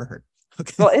nickname I've ever heard.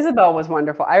 Okay. Well, Isabel was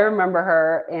wonderful. I remember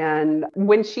her, and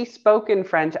when she spoke in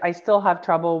French, I still have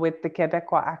trouble with the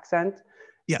Quebecois accent.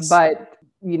 Yes. But,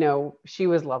 you know, she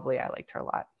was lovely. I liked her a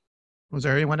lot. Was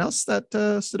there anyone else that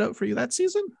stood out for you that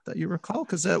season that you recall?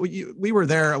 Because we were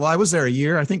there. Well, I was there a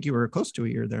year. I think you were close to a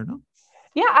year there, no?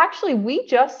 Yeah, actually, we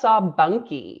just saw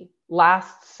Bunky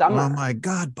last summer. Oh, my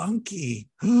God, Bunky.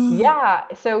 Yeah.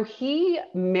 So he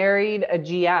married a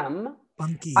GM.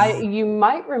 Bunky. You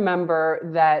might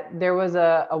remember that there was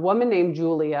a woman named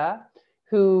Julia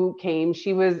who came.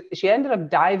 She ended up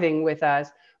diving with us,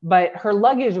 but her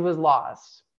luggage was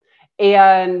lost.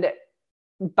 And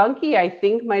Bunky, I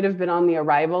think, might have been on the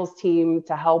arrivals team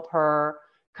to help her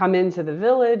come into the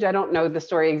village. I don't know the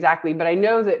story exactly, but I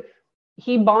know that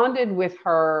he bonded with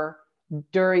her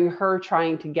during her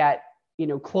trying to get, you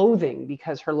know, clothing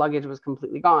because her luggage was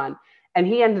completely gone. And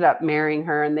he ended up marrying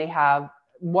her, and they have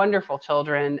wonderful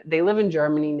children. They live in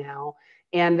Germany now,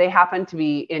 and they happened to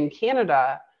be in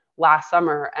Canada last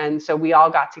summer. And so we all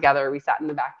got together. We sat in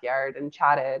the backyard and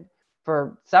chatted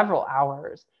for several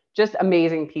hours. Just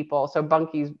amazing people. So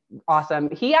Bunky's awesome.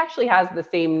 He actually has the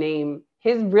same name.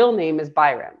 His real name is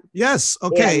Byron. Yes.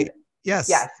 Okay. And yes.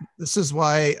 yes. This is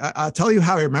why I'll tell you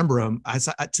how I remember him.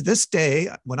 To this day,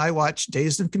 when I watch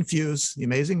Dazed and Confused, the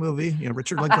amazing movie,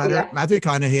 Richard Linklater, Matthew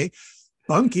McConaughey,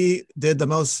 Bunky did the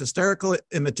most hysterical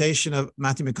imitation of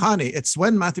Matthew McConaughey. It's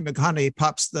when Matthew McConaughey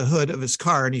pops the hood of his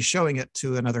car and he's showing it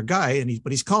to another guy,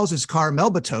 but he calls his car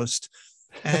Melba Toast.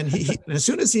 And he as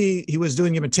soon as he was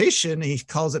doing imitation, he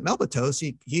calls it Melba Toast.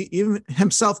 He even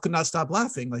himself could not stop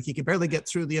laughing. Like he could barely get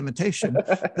through the imitation.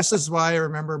 This is why I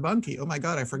remember Bunky. Oh my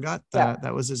God, I forgot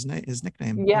that was his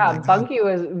nickname. Yeah, Oh Bunky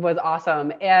was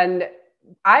awesome. And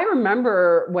I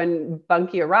remember when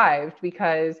Bunky arrived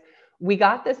because we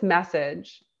got this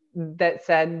message that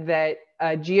said that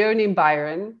a geo named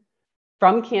Byron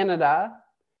from Canada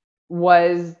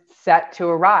was set to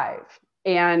arrive.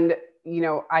 And,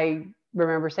 I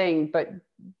remember saying, but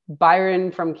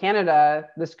Byron from Canada,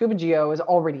 the scuba geo, is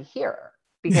already here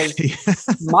because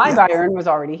my Byron was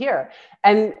already here.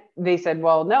 And they said,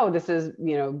 well, no, this is,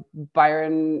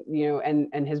 Byron,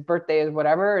 and his birthday is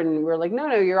whatever. And we're like, no,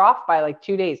 you're off by like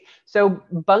 2 days. So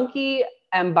Bunky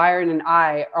and Byron and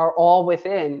I are all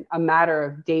within a matter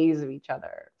of days of each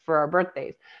other for our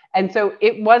birthdays. And so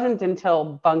it wasn't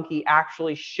until Bunky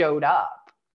actually showed up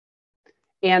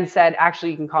and said,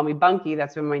 actually, you can call me Bunky.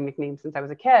 That's been my nickname since I was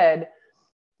a kid,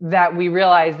 that we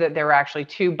realized that there were actually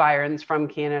two Byrons from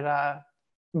Canada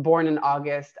born in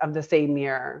August of the same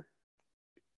year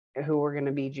who were going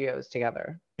to be geos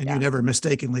together. And you never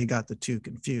mistakenly got the two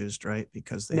confused, right?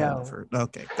 Because they had the first.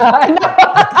 Okay.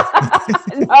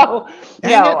 No,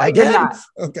 I did not.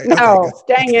 Okay. No, okay,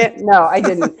 dang it. No, I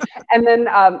didn't. And then,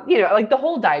 like the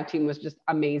whole dive team was just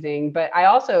amazing. But I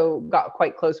also got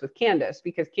quite close with Candace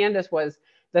because Candace was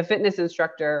the fitness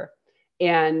instructor.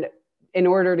 And in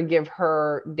order to give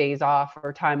her days off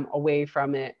or time away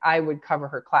from it, I would cover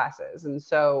her classes. And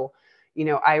so,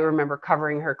 I remember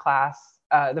covering her class.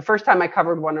 The first time I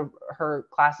covered one of her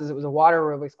classes, it was a water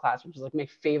aerobics class, which is like my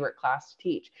favorite class to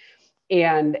teach.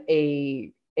 And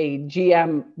a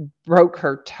GM broke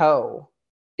her toe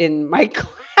in my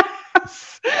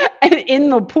class and in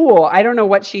the pool. I don't know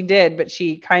what she did, but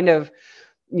she kind of,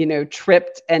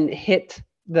 tripped and hit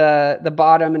the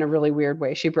bottom in a really weird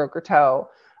way. She broke her toe.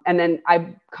 And then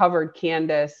I covered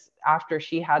Candace after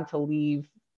she had to leave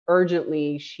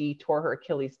urgently. She tore her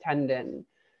Achilles tendon.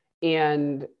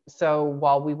 And so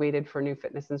while we waited for a new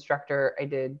fitness instructor, I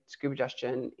did scuba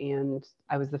digestion, and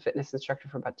I was the fitness instructor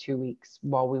for about 2 weeks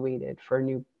while we waited for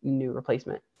a new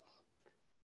replacement.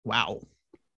 Wow.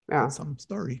 Yeah. That's some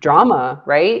story. Drama,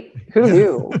 right? Who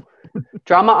knew?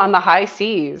 Drama on the high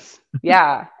seas.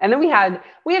 Yeah. And then we had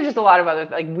just a lot of other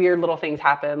like weird little things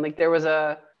happen. Like there was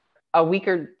a week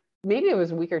or maybe it was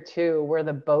a week or two where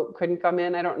the boat couldn't come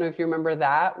in. I don't know if you remember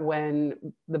that, when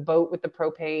the boat with the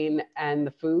propane and the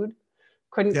food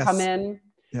couldn't come in.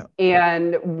 Yeah.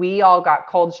 And we all got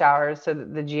cold showers so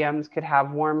that the GMs could have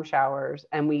warm showers.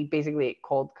 And we basically ate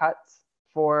cold cuts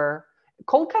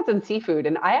and seafood.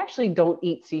 And I actually don't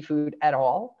eat seafood at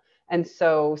all. And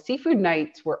so seafood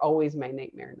nights were always my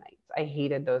nightmare nights. I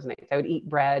hated those nights. I would eat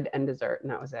bread and dessert,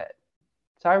 and that was it.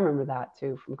 So I remember that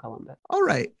too from Columbus. All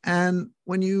right. And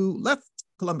when you left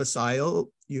Columbus Isle,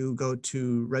 you go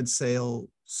to Red Sail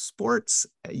Sports.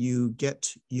 You get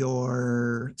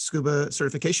your scuba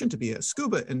certification to be a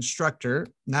scuba instructor.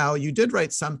 Now, you did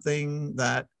write something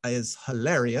that is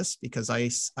hilarious because I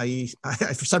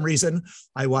for some reason,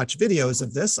 I watch videos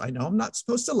of this. I know I'm not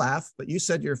supposed to laugh, but you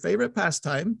said your favorite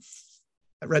pastime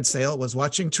at Red Sail was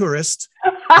watching tourists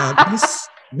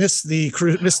miss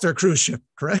their cruise ship,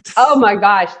 correct? Oh my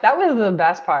gosh, that was the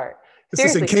best part.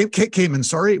 Seriously. This is in Cayman.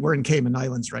 Sorry, we're in Cayman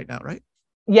Islands right now, right?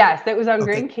 Yes, that was on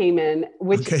Grand Cayman,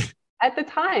 which at the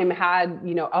time had,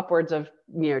 upwards of,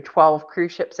 12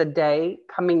 cruise ships a day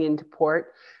coming into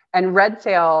port. And Red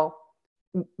Sail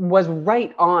was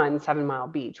right on 7 Mile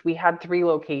Beach. We had 3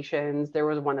 locations. There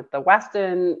was one at the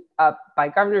Westin up by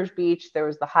Governor's Beach. There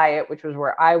was the Hyatt, which was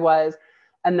where I was.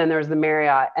 And then there was the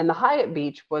Marriott, and the Hyatt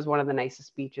Beach was one of the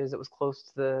nicest beaches. It was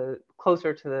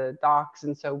closer to the docks.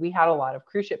 And so we had a lot of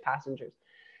cruise ship passengers.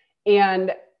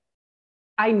 And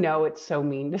I know it's so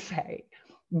mean to say,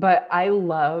 but I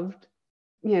loved,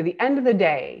 the end of the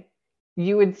day,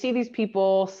 you would see these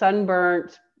people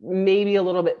sunburnt, maybe a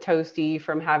little bit toasty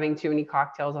from having too many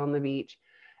cocktails on the beach.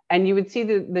 And you would see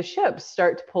the ships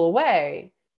start to pull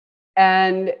away,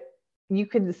 and you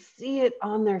could see it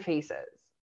on their faces.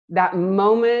 That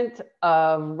moment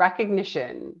of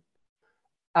recognition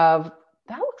of,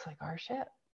 that looks like our ship.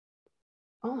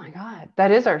 Oh my God,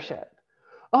 that is our ship.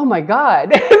 Oh my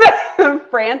God.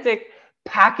 Frantic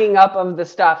packing up of the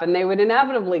stuff. And they would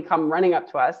inevitably come running up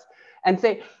to us and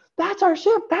say, that's our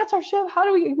ship. That's our ship. How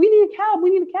do we need a cab. We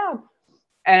need a cab.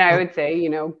 And I would say,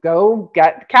 go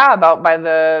get a cab out by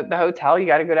the hotel. You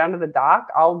got to go down to the dock.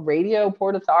 I'll radio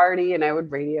Port Authority, and I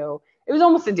would radio. It was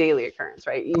almost a daily occurrence,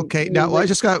 right? Okay. Now, I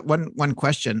just got one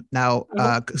question now,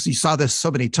 because you saw this so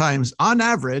many times. On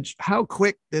average, how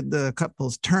quick did the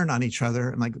couples turn on each other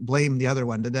and like blame the other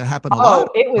one? Did that happen a lot?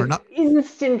 Oh, it was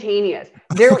instantaneous.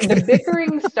 The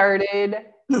bickering started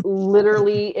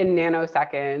literally in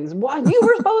nanoseconds. What, you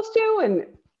were supposed to? And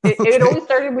it always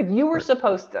started with, you were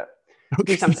supposed to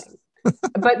do something.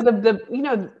 But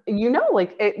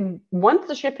once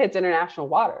the ship hits international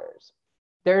waters,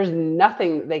 there's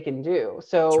nothing they can do.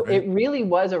 So It really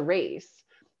was a race.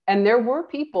 And there were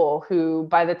people who,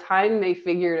 by the time they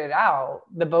figured it out,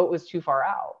 the boat was too far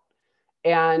out.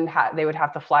 And they would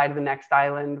have to fly to the next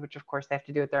island, which of course they have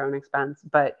to do at their own expense.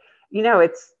 But,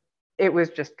 it was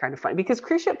just kind of fun because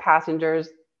cruise ship passengers,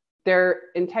 they're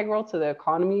integral to the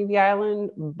economy of the island,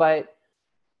 but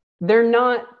they're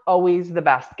not always the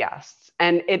best guests.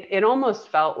 And it almost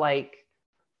felt like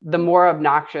the more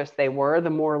obnoxious they were, the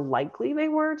more likely they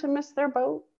were to miss their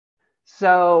boat.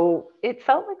 So it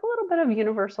felt like a little bit of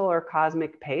universal or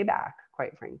cosmic payback,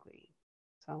 quite frankly.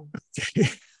 So.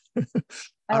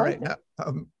 All right. Now,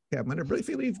 I'm going to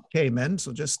briefly leave Cayman,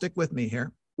 so just stick with me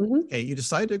here. Mm-hmm. Okay, you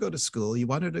decided to go to school. You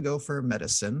wanted to go for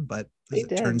medicine, but as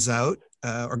it turns out,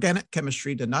 organic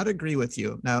chemistry did not agree with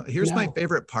you. Now, here's my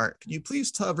favorite part. Can you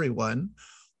please tell everyone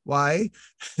why,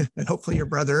 and hopefully your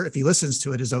brother, if he listens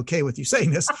to it, is okay with you saying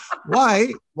this,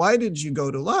 why did you go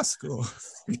to law school?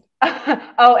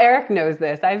 Oh, Eric knows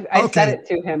this. I've said it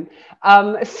to him.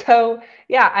 I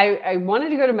wanted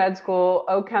to go to med school.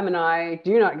 OChem and I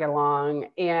do not get along.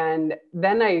 And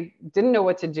then I didn't know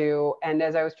what to do. And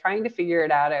as I was trying to figure it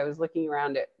out, I was looking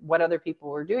around at what other people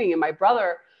were doing. And my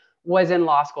brother was in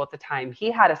law school at the time.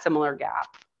 He had a similar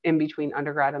gap in between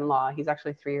undergrad and law. He's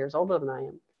actually 3 years older than I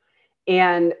am.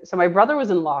 And so my brother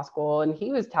was in law school and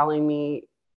he was telling me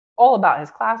all about his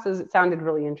classes. It sounded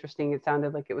really interesting. It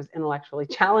sounded like it was intellectually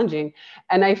challenging.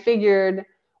 And I figured,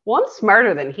 well, I'm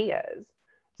smarter than he is.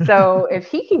 So if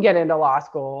he can get into law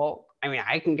school,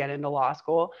 I can get into law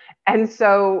school. And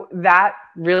so that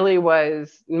really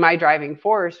was my driving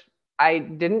force. I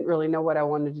didn't really know what I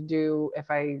wanted to do if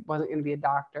I wasn't going to be a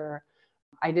doctor.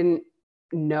 I didn't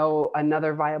know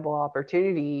another viable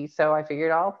opportunity. So I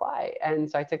figured I'll apply.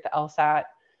 And so I took the LSAT,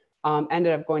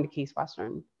 ended up going to Case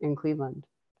Western in Cleveland.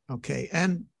 Okay.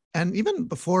 And even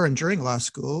before and during law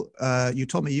school, you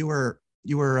told me you were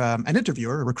an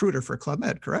interviewer, a recruiter for Club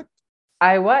Med, correct?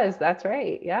 I was. That's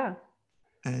right. Yeah.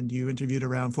 And you interviewed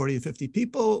around 40 to 50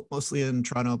 people, mostly in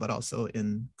Toronto, but also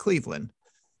in Cleveland.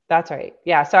 That's right.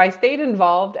 Yeah. So I stayed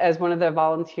involved as one of the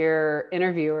volunteer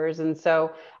interviewers. And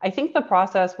so I think the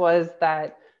process was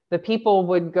that the people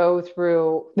would go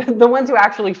through, the ones who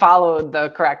actually followed the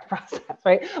correct process,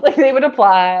 right? Like they would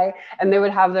apply and they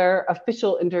would have their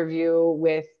official interview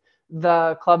with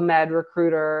the Club Med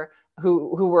recruiter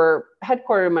who were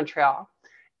headquartered in Montreal.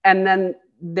 And then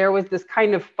there was this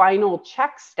kind of final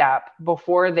check step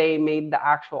before they made the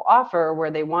actual offer where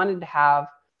they wanted to have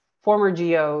former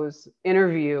GOs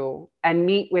interview and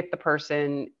meet with the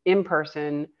person in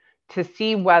person to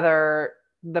see whether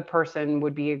the person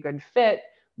would be a good fit,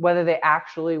 whether they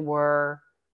actually were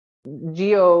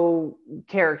GO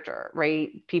character,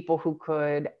 right? People who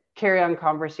could carry on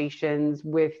conversations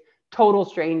with total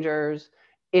strangers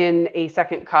in a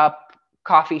second cup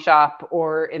coffee shop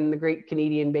or in the Great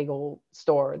Canadian Bagel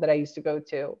store that I used to go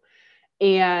to.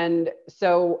 And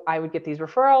so I would get these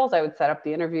referrals, I would set up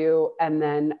the interview, and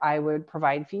then I would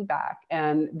provide feedback.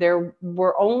 And there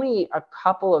were only a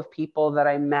couple of people that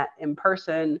I met in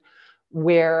person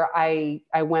where I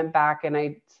went back and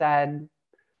I said,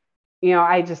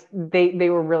 they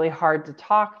were really hard to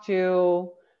talk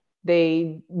to.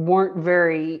 They weren't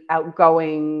very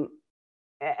outgoing.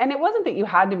 And it wasn't that you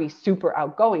had to be super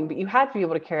outgoing, but you had to be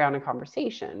able to carry on a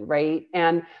conversation, right?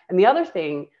 And the other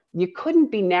thing, you couldn't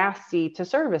be nasty to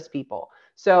service people.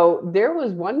 So there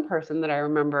was one person that I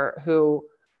remember who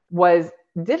was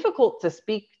difficult to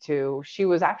speak to. She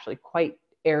was actually quite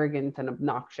arrogant and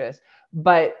obnoxious.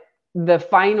 But the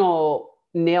final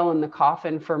nail in the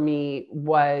coffin for me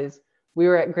was we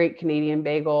were at Great Canadian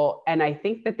Bagel, and I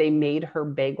think that they made her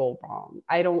bagel wrong.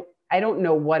 I don't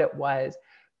know what it was,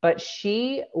 but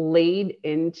she laid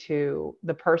into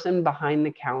the person behind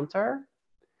the counter.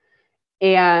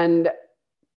 And,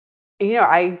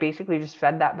 I basically just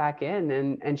fed that back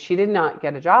in, and she did not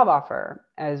get a job offer,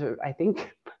 as I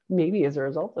think maybe as a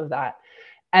result of that.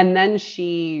 And then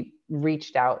she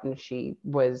reached out and she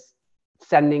was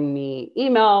sending me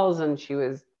emails and she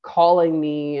was calling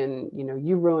me and,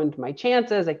 you ruined my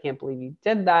chances. I can't believe you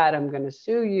did that. I'm going to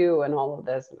sue you and all of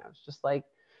this. And I was just like,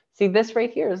 see, this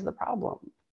right here is the problem.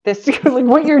 This, like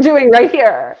what you're doing right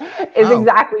here is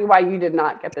exactly why you did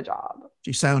not get the job.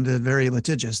 She sounded very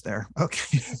litigious there.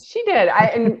 Okay. She did.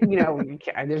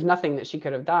 There's nothing that she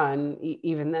could have done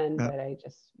even then, but I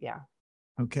just, yeah.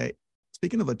 Okay.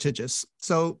 Speaking of litigious,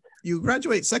 so you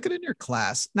graduate second in your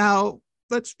class. Now,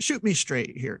 let's shoot me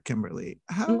straight here, Kimberly.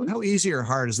 How easy or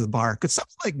hard is the bar? Could someone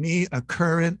like me, a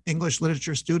current English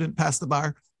literature student, pass the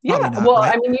bar? Probably not, well,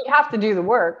 right? I mean, you'd have to do the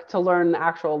work to learn the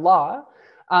actual law,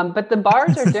 but the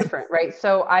bars are different, right?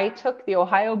 So I took the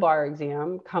Ohio bar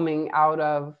exam coming out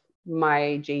of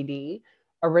my JD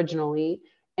originally,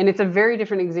 and it's a very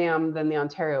different exam than the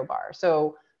Ontario bar.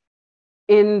 So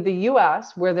in the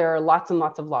US, where there are lots and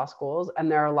lots of law schools and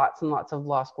there are lots and lots of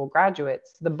law school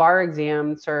graduates, the bar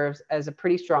exam serves as a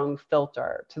pretty strong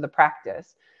filter to the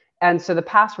practice. And so the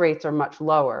pass rates are much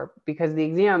lower because the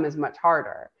exam is much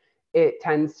harder. It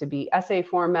tends to be essay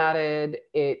formatted,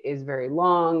 it is very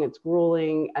long, it's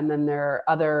grueling, and then there are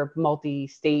other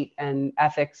multi-state and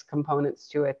ethics components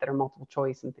to it that are multiple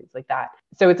choice and things like that.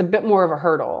 So it's a bit more of a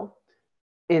hurdle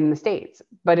in the States.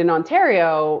 But in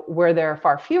Ontario, where there are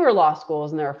far fewer law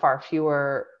schools and there are far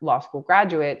fewer law school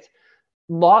graduates,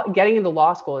 getting into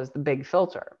law school is the big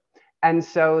filter. And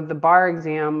so the bar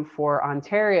exam for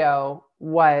Ontario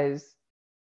was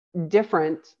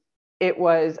different. It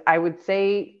was, I would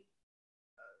say,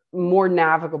 more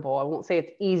navigable. I won't say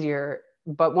it's easier,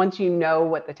 but once you know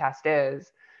what the test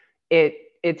is,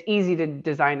 it's easy to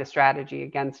design a strategy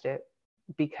against it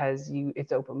because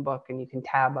it's open book and you can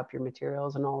tab up your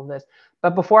materials and all of this.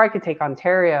 But before I could take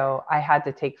Ontario, I had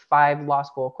to take 5 law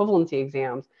school equivalency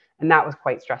exams. And that was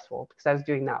quite stressful because I was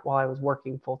doing that while I was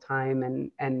working full time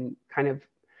and kind of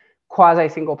quasi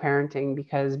single parenting,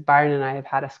 because Byron and I have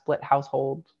had a split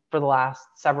household for the last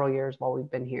several years while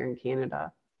we've been here in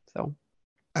Canada. So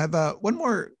I have one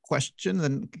more question,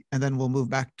 and then we'll move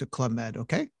back to Club Med.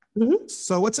 Okay. Mm-hmm.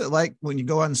 So what's it like when you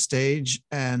go on stage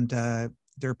and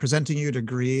they're presenting you a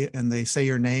degree and they say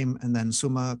your name and then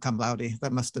summa cum laude?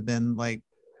 That must have been like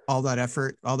all that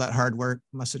effort, all that hard work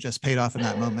must have just paid off in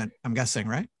that moment, I'm guessing,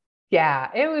 right? Yeah,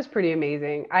 it was pretty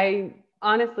amazing. I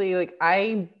honestly,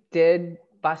 I did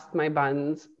bust my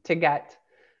buns to get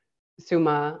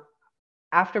summa.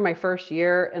 After my first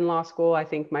year in law school, I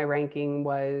think my ranking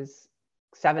was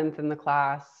 7th in the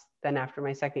class. Then after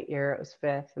my second year, it was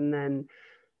 5th.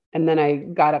 And then I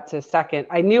got up to second.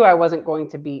 I knew I wasn't going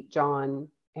to beat John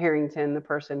Harrington, the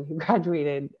person who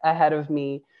graduated ahead of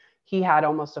me. He had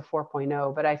almost a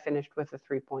 4.0, but I finished with a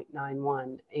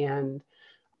 3.91. And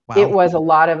wow. It was a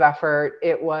lot of effort.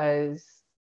 It was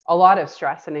a lot of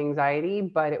stress and anxiety,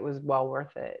 but it was well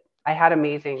worth it. I had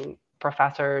amazing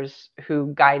professors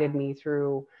who guided me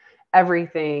through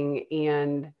everything.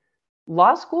 And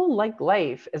law school, like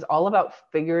life, is all about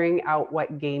figuring out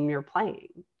what game you're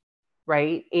playing.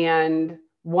 Right. And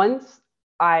once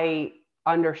I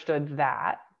understood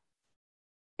that,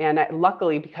 and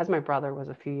luckily, because my brother was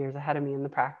a few years ahead of me in the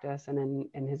practice and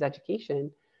in his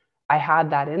education, I had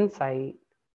that insight.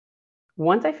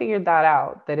 Once I figured that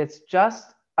out, that it's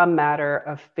just a matter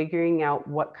of figuring out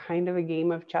what kind of a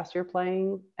game of chess you're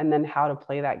playing and then how to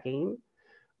play that game.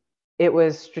 It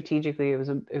was strategically, it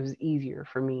was easier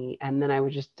for me. And then I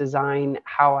would just design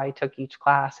how I took each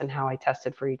class and how I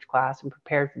tested for each class and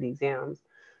prepared for the exams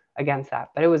against that.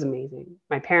 But it was amazing.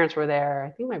 My parents were there. I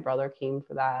think my brother came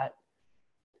for that.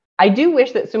 I do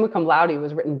wish that summa cum laude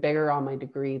was written bigger on my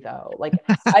degree, though.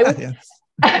 I was,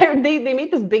 they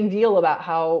made this big deal about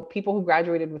how people who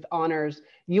graduated with honors,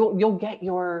 you'll get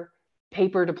your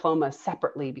paper diploma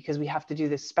separately because we have to do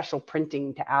this special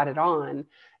printing to add it on.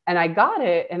 And I got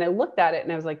it and I looked at it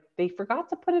and I was like, they forgot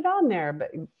to put it on there. But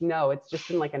no, it's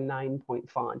just in like a 9-point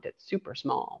font. It's super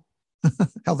small.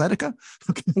 Helvetica?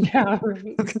 Okay. Yeah,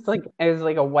 right. Okay. It was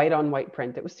like a white on white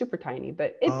print. It was super tiny,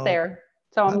 but it's there.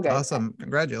 So I'm good. Awesome.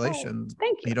 Congratulations. Oh,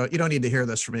 thank you. You don't need to hear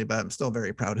this from me, but I'm still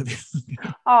very proud of you.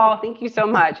 Oh, thank you so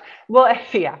much. Well,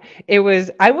 yeah,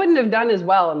 I wouldn't have done as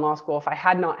well in law school if I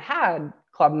had not had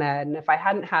Club Med and if I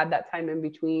hadn't had that time in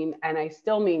between. And I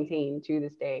still maintain to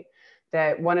this day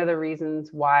that one of the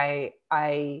reasons why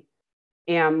I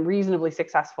am reasonably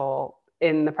successful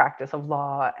in the practice of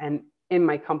law and in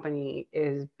my company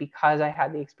is because I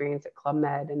had the experience at Club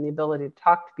Med and the ability to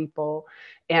talk to people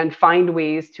and find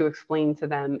ways to explain to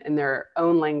them in their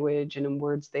own language and in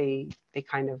words they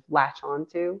kind of latch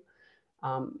onto.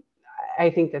 I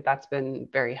think that that's been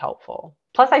very helpful.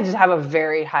 Plus, I just have a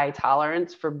very high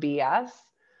tolerance for BS,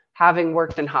 having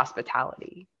worked in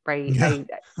hospitality, right? Yeah.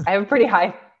 I have a pretty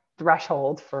high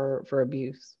threshold for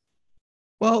abuse.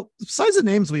 Well, besides the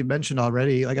names we've mentioned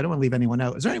already, like I don't want to leave anyone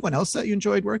out. Is there anyone else that you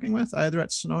enjoyed working with, either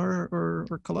at Sonora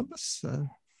or Columbus?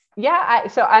 Yeah,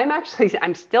 so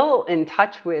I'm still in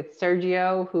touch with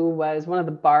Sergio, who was one of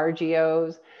the bar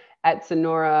geos at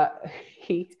Sonora.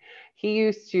 He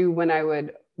used to, when I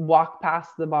would walk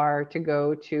past the bar to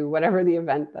go to whatever the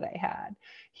event that I had,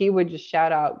 he would just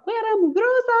shout out, "Guerra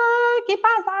mugrosa, ¿qué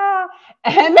pasa?"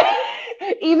 And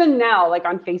even now, like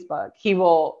on Facebook, he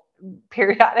will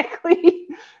periodically,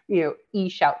 he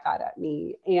shouts that at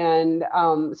me. And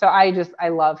so I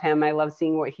love him. I love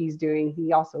seeing what he's doing.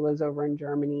 He also lives over in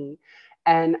Germany.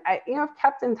 And I've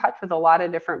kept in touch with a lot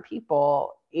of different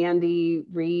people. Andy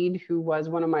Reed, who was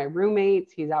one of my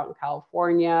roommates, he's out in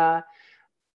California.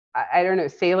 I don't know,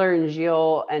 Sailor and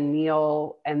Gilles and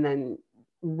Neil, and then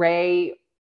Ray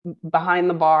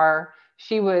behind the bar.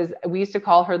 We used to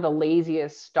call her the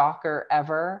laziest stalker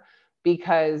ever,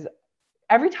 because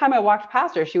every time I walked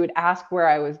past her, she would ask where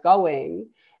I was going.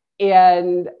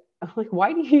 And I'm like,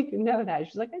 why do you even know that?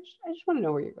 She's like, I just want to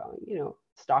know where you're going,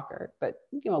 stalker, but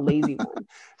a lazy one.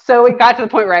 So it got to the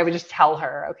point where I would just tell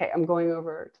her, okay, I'm going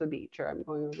over to the beach, or I'm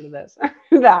going over to this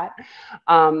or that.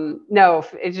 No,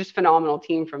 it's just phenomenal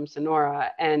team from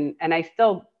Sonora. And I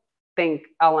still think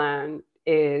Alain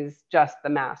is just the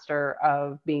master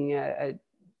of being a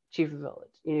chief of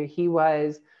village. He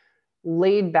was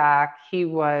laid back. He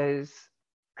was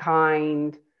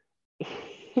kind.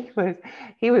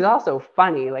 He was also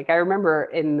funny. Like I remember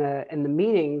in the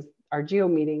meetings, our geo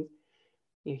meetings,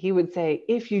 he would say,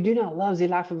 "If you do not love the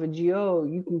life of a geo,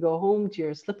 you can go home to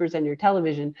your slippers and your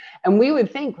television." And we would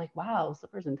think like, wow,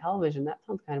 slippers and television, that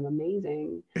sounds kind of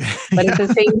amazing. But at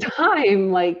the same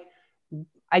time, like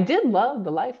I did love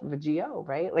the life of a geo,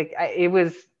 right? Like it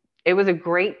was a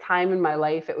great time in my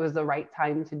life. It was the right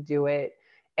time to do it.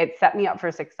 It set me up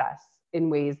for success in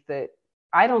ways that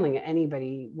I don't think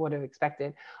anybody would have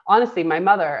expected. Honestly, my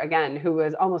mother, again, who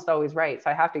was almost always right, so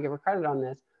I have to give her credit on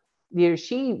this.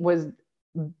 She was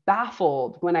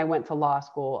baffled when I went to law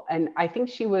school. And I think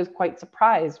she was quite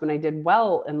surprised when I did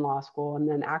well in law school and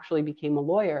then actually became a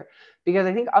lawyer. Because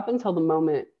I think up until the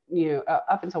moment,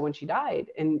 up until when she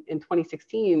died in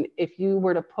 2016, if you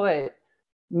were to put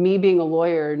me being a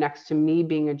lawyer next to me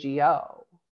being a GO,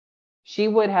 she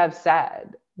would have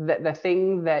said that the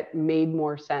thing that made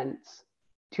more sense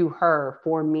to her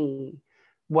for me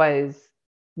was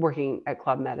working at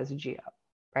Club Med as a GO,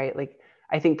 right? Like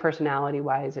I think personality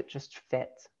wise, it just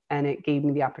fits and it gave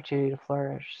me the opportunity to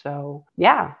flourish. So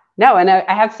yeah, no. And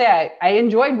I have to say, I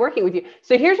enjoyed working with you.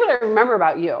 So here's what I remember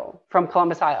about you from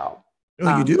Columbus, Ohio.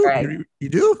 Oh, you do? Greg. You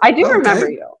do? I do okay. remember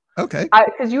you. Okay.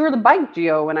 Because you were the bike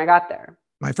geo when I got there.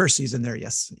 My first season there.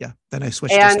 Yes. Yeah. Then I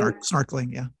switched to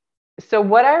snorkeling. Yeah. So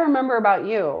what I remember about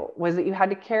you was that you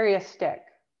had to carry a stick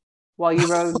while you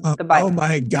rode the bike. Oh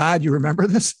my God. You remember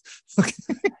this? Okay.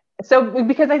 So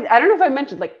because I don't know if I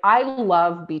mentioned, like I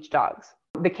love beach dogs.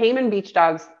 The Cayman beach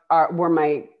dogs were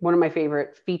one of my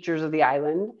favorite features of the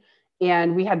island.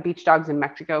 And we had beach dogs in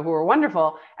Mexico who were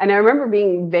wonderful. And I remember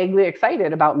being vaguely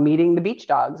excited about meeting the beach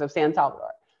dogs of San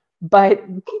Salvador, but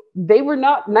they were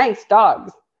not nice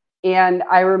dogs. And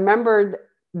I remembered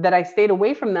that I stayed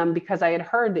away from them because I had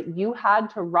heard that you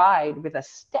had to ride with a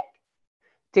stick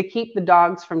to keep the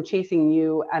dogs from chasing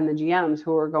you and the GMs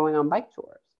who were going on bike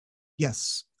tours.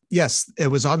 Yes. Yes, it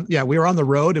was on. Yeah, we were on the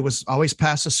road. It was always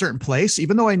past a certain place.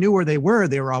 Even though I knew where they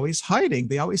were always hiding.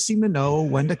 They always seemed to know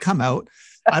when to come out.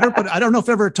 I don't know if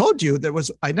I ever told you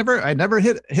I never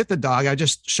hit the dog. I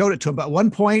just showed it to them. But at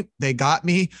one point they got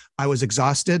me. I was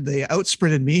exhausted. They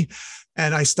outsprinted me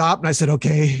and I stopped and I said,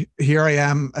 okay, here I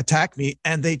am, attack me.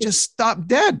 And they just stopped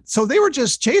dead. So they were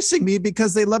just chasing me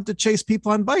because they love to chase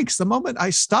people on bikes. The moment I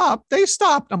stopped, they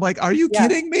stopped. I'm like, are you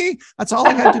kidding me? That's all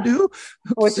I had to do.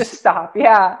 Was just stop.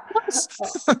 Yeah.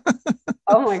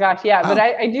 Oh my gosh. Yeah. Wow. But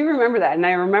I do remember that. And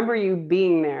I remember you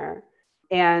being there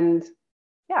and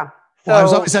yeah. So, well, I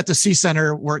was always at the C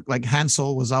Center work. Like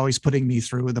Hansel was always putting me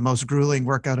through the most grueling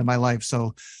workout of my life.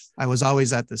 So I was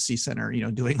always at the C Center,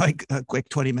 doing like a quick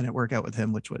 20-minute workout with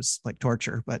him, which was like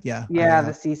torture. But yeah.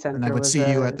 The C Center. And I would see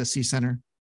you at the C Center.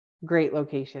 Great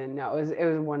location. No, it was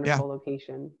a wonderful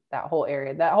location. That whole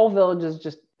area, that whole village is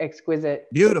just exquisite.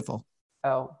 Beautiful.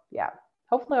 Oh yeah.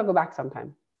 Hopefully I'll go back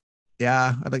sometime.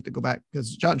 Yeah, I'd like to go back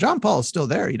because John Paul is still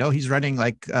there. He's running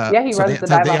like he runs the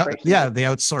dive operation. They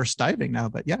outsource diving now,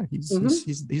 but yeah,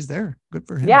 he's there. Good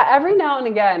for him. Yeah, every now and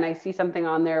again I see something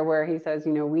on there where he says,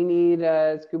 we need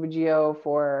a scuba geo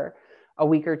for a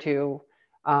week or two,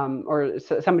 or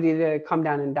somebody to come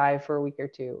down and dive for a week or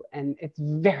two, and it's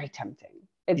very tempting.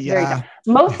 Very tempting.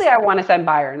 Mostly I want to send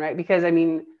Byron, right? Because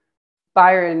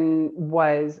Byron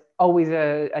was always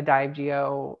a dive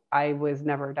geo. I was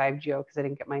never a dive geo because I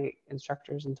didn't get my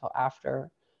instructors until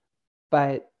after.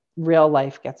 But real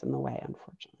life gets in the way,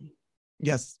 unfortunately.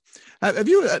 Yes. Have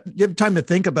you give time to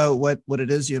think about what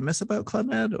it is you miss about Club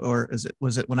Med, or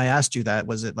was it when I asked you that,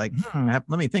 was it like, let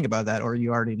me think about that, or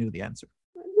you already knew the answer?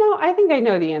 No, I think I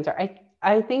know the answer.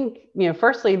 I think,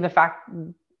 firstly, the fact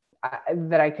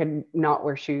that I could not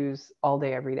wear shoes all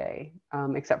day, every day,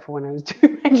 except for when I was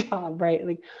doing my job, right?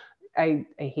 Like I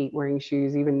hate wearing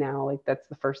shoes even now. Like that's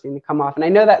the first thing to come off. And I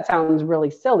know that sounds really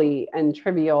silly and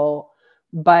trivial,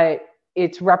 but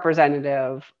it's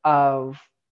representative of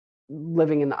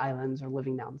living in the islands or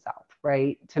living down south,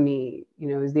 right? To me,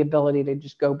 is the ability to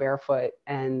just go barefoot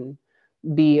and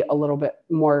be a little bit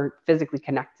more physically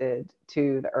connected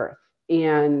to the earth.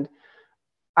 And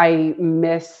I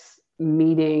miss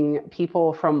meeting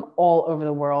people from all over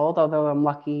the world, although I'm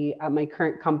lucky at my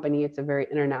current company, it's a very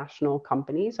international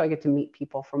company. So I get to meet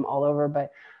people from all over,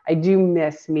 but I do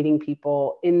miss meeting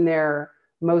people in their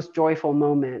most joyful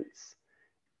moments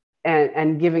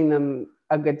and giving them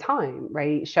a good time,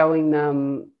 right? Showing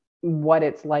them what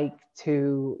it's like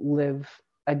to live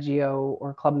a geo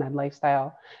or Club Med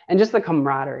lifestyle and just the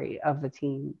camaraderie of the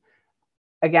team.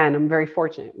 Again, I'm very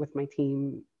fortunate with my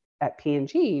team at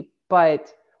P&G,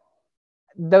 but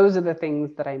those are the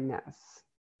things that I miss.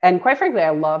 And quite frankly,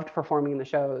 I loved performing in the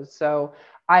shows. So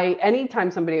anytime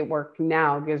somebody at work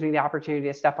now gives me the opportunity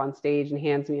to step on stage and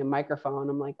hands me a microphone,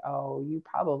 I'm like, oh, you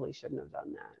probably shouldn't have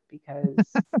done that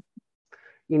because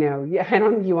yeah, I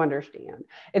don't think you understand.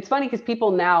 It's funny because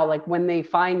people now, like when they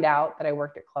find out that I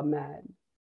worked at Club Med,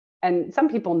 and some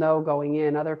people know going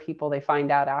in, other people they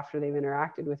find out after they've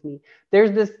interacted with me.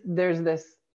 There's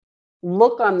this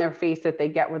look on their face that they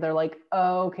get where they're like,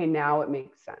 oh, okay, now it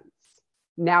makes sense.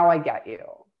 Now I get you.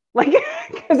 Like,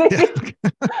 because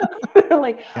they're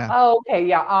like, oh, okay,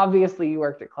 yeah, obviously you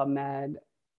worked at Club Med,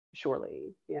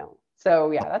 surely,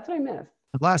 So yeah, that's what I miss.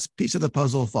 The last piece of the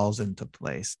puzzle falls into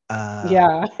place.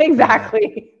 Yeah,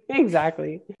 exactly.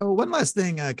 Exactly. Oh, one last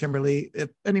thing, Kimberly, if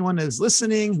anyone is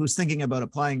listening who's thinking about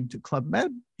applying to Club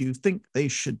Med, do you think they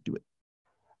should do it?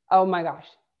 Oh my gosh,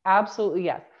 absolutely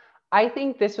yes. I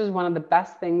think this was one of the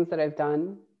best things that I've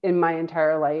done in my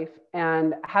entire life.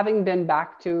 And having been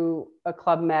back to a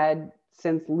Club Med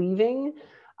since leaving,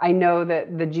 I know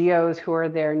that the geos who are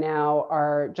there now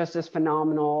are just as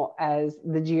phenomenal as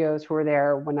the geos who were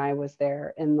there when I was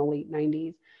there in the late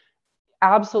 90s.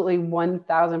 Absolutely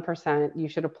 1000% you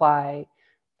should apply,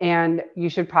 and you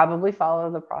should probably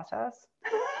follow the process.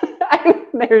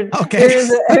 There's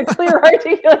a clear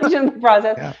articulation of the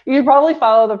process. Yeah. You should probably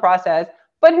follow the process,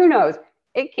 but who knows?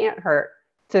 It can't hurt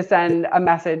to send a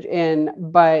message in,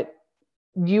 but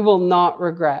you will not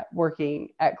regret working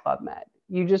at Club Med.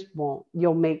 You just won't.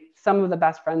 You'll make some of the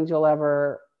best friends you'll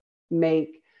ever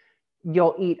make.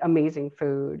 You'll eat amazing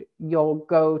food. You'll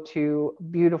go to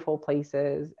beautiful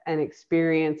places and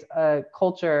experience a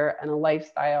culture and a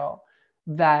lifestyle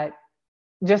that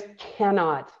just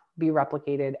cannot be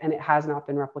replicated. And it has not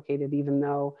been replicated, even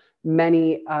though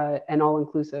many and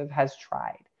all-inclusive has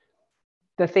tried.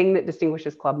 The thing that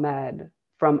distinguishes Club Med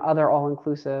from other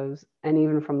all-inclusives and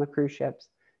even from the cruise ships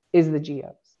is the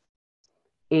geos.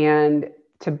 And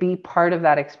to be part of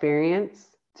that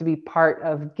experience, to be part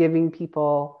of giving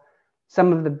people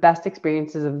some of the best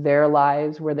experiences of their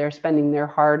lives where they're spending their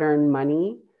hard-earned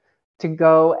money to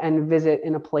go and visit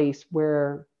in a place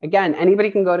where, again, anybody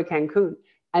can go to Cancun,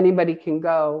 anybody can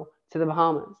go to the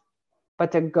Bahamas, but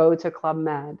to go to Club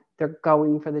Med, they're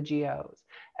going for the geos.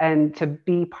 And to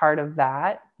be part of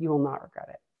that, you will not regret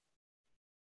it.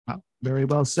 Wow. Very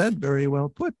well said. Very well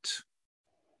put.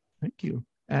 Thank you.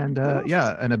 And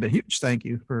and a huge thank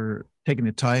you for taking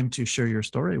the time to share your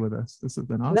story with us. This has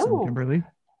been awesome, Kimberly.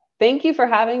 Thank you for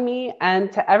having me.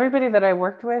 And to everybody that I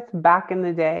worked with back in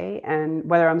the day, and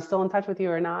whether I'm still in touch with you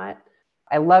or not,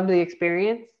 I loved the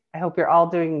experience. I hope you're all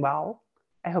doing well.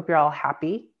 I hope you're all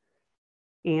happy.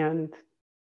 And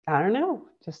I don't know,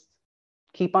 just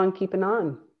keep on keeping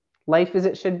on. Life as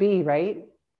it should be, right?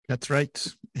 That's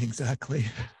right. Exactly.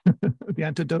 The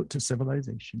antidote to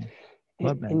civilization.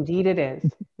 Indeed it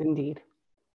is. Indeed.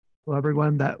 Well,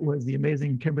 everyone, that was the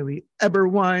amazing Kimberly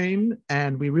Eberwine.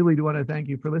 And we really do want to thank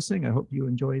you for listening. I hope you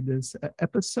enjoyed this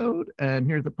episode. And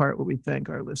here's the part where we thank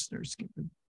our listeners, Kimberly.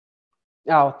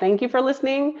 Oh, thank you for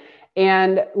listening.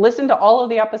 And listen to all of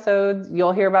the episodes.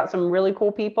 You'll hear about some really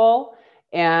cool people,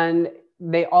 and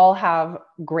they all have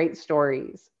great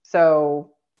stories.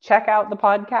 So check out the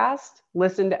podcast,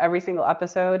 listen to every single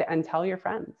episode, and tell your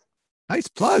friends. Nice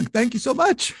plug. Thank you so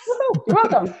much. You're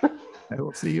welcome. I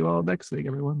will see you all next week,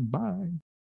 everyone. Bye.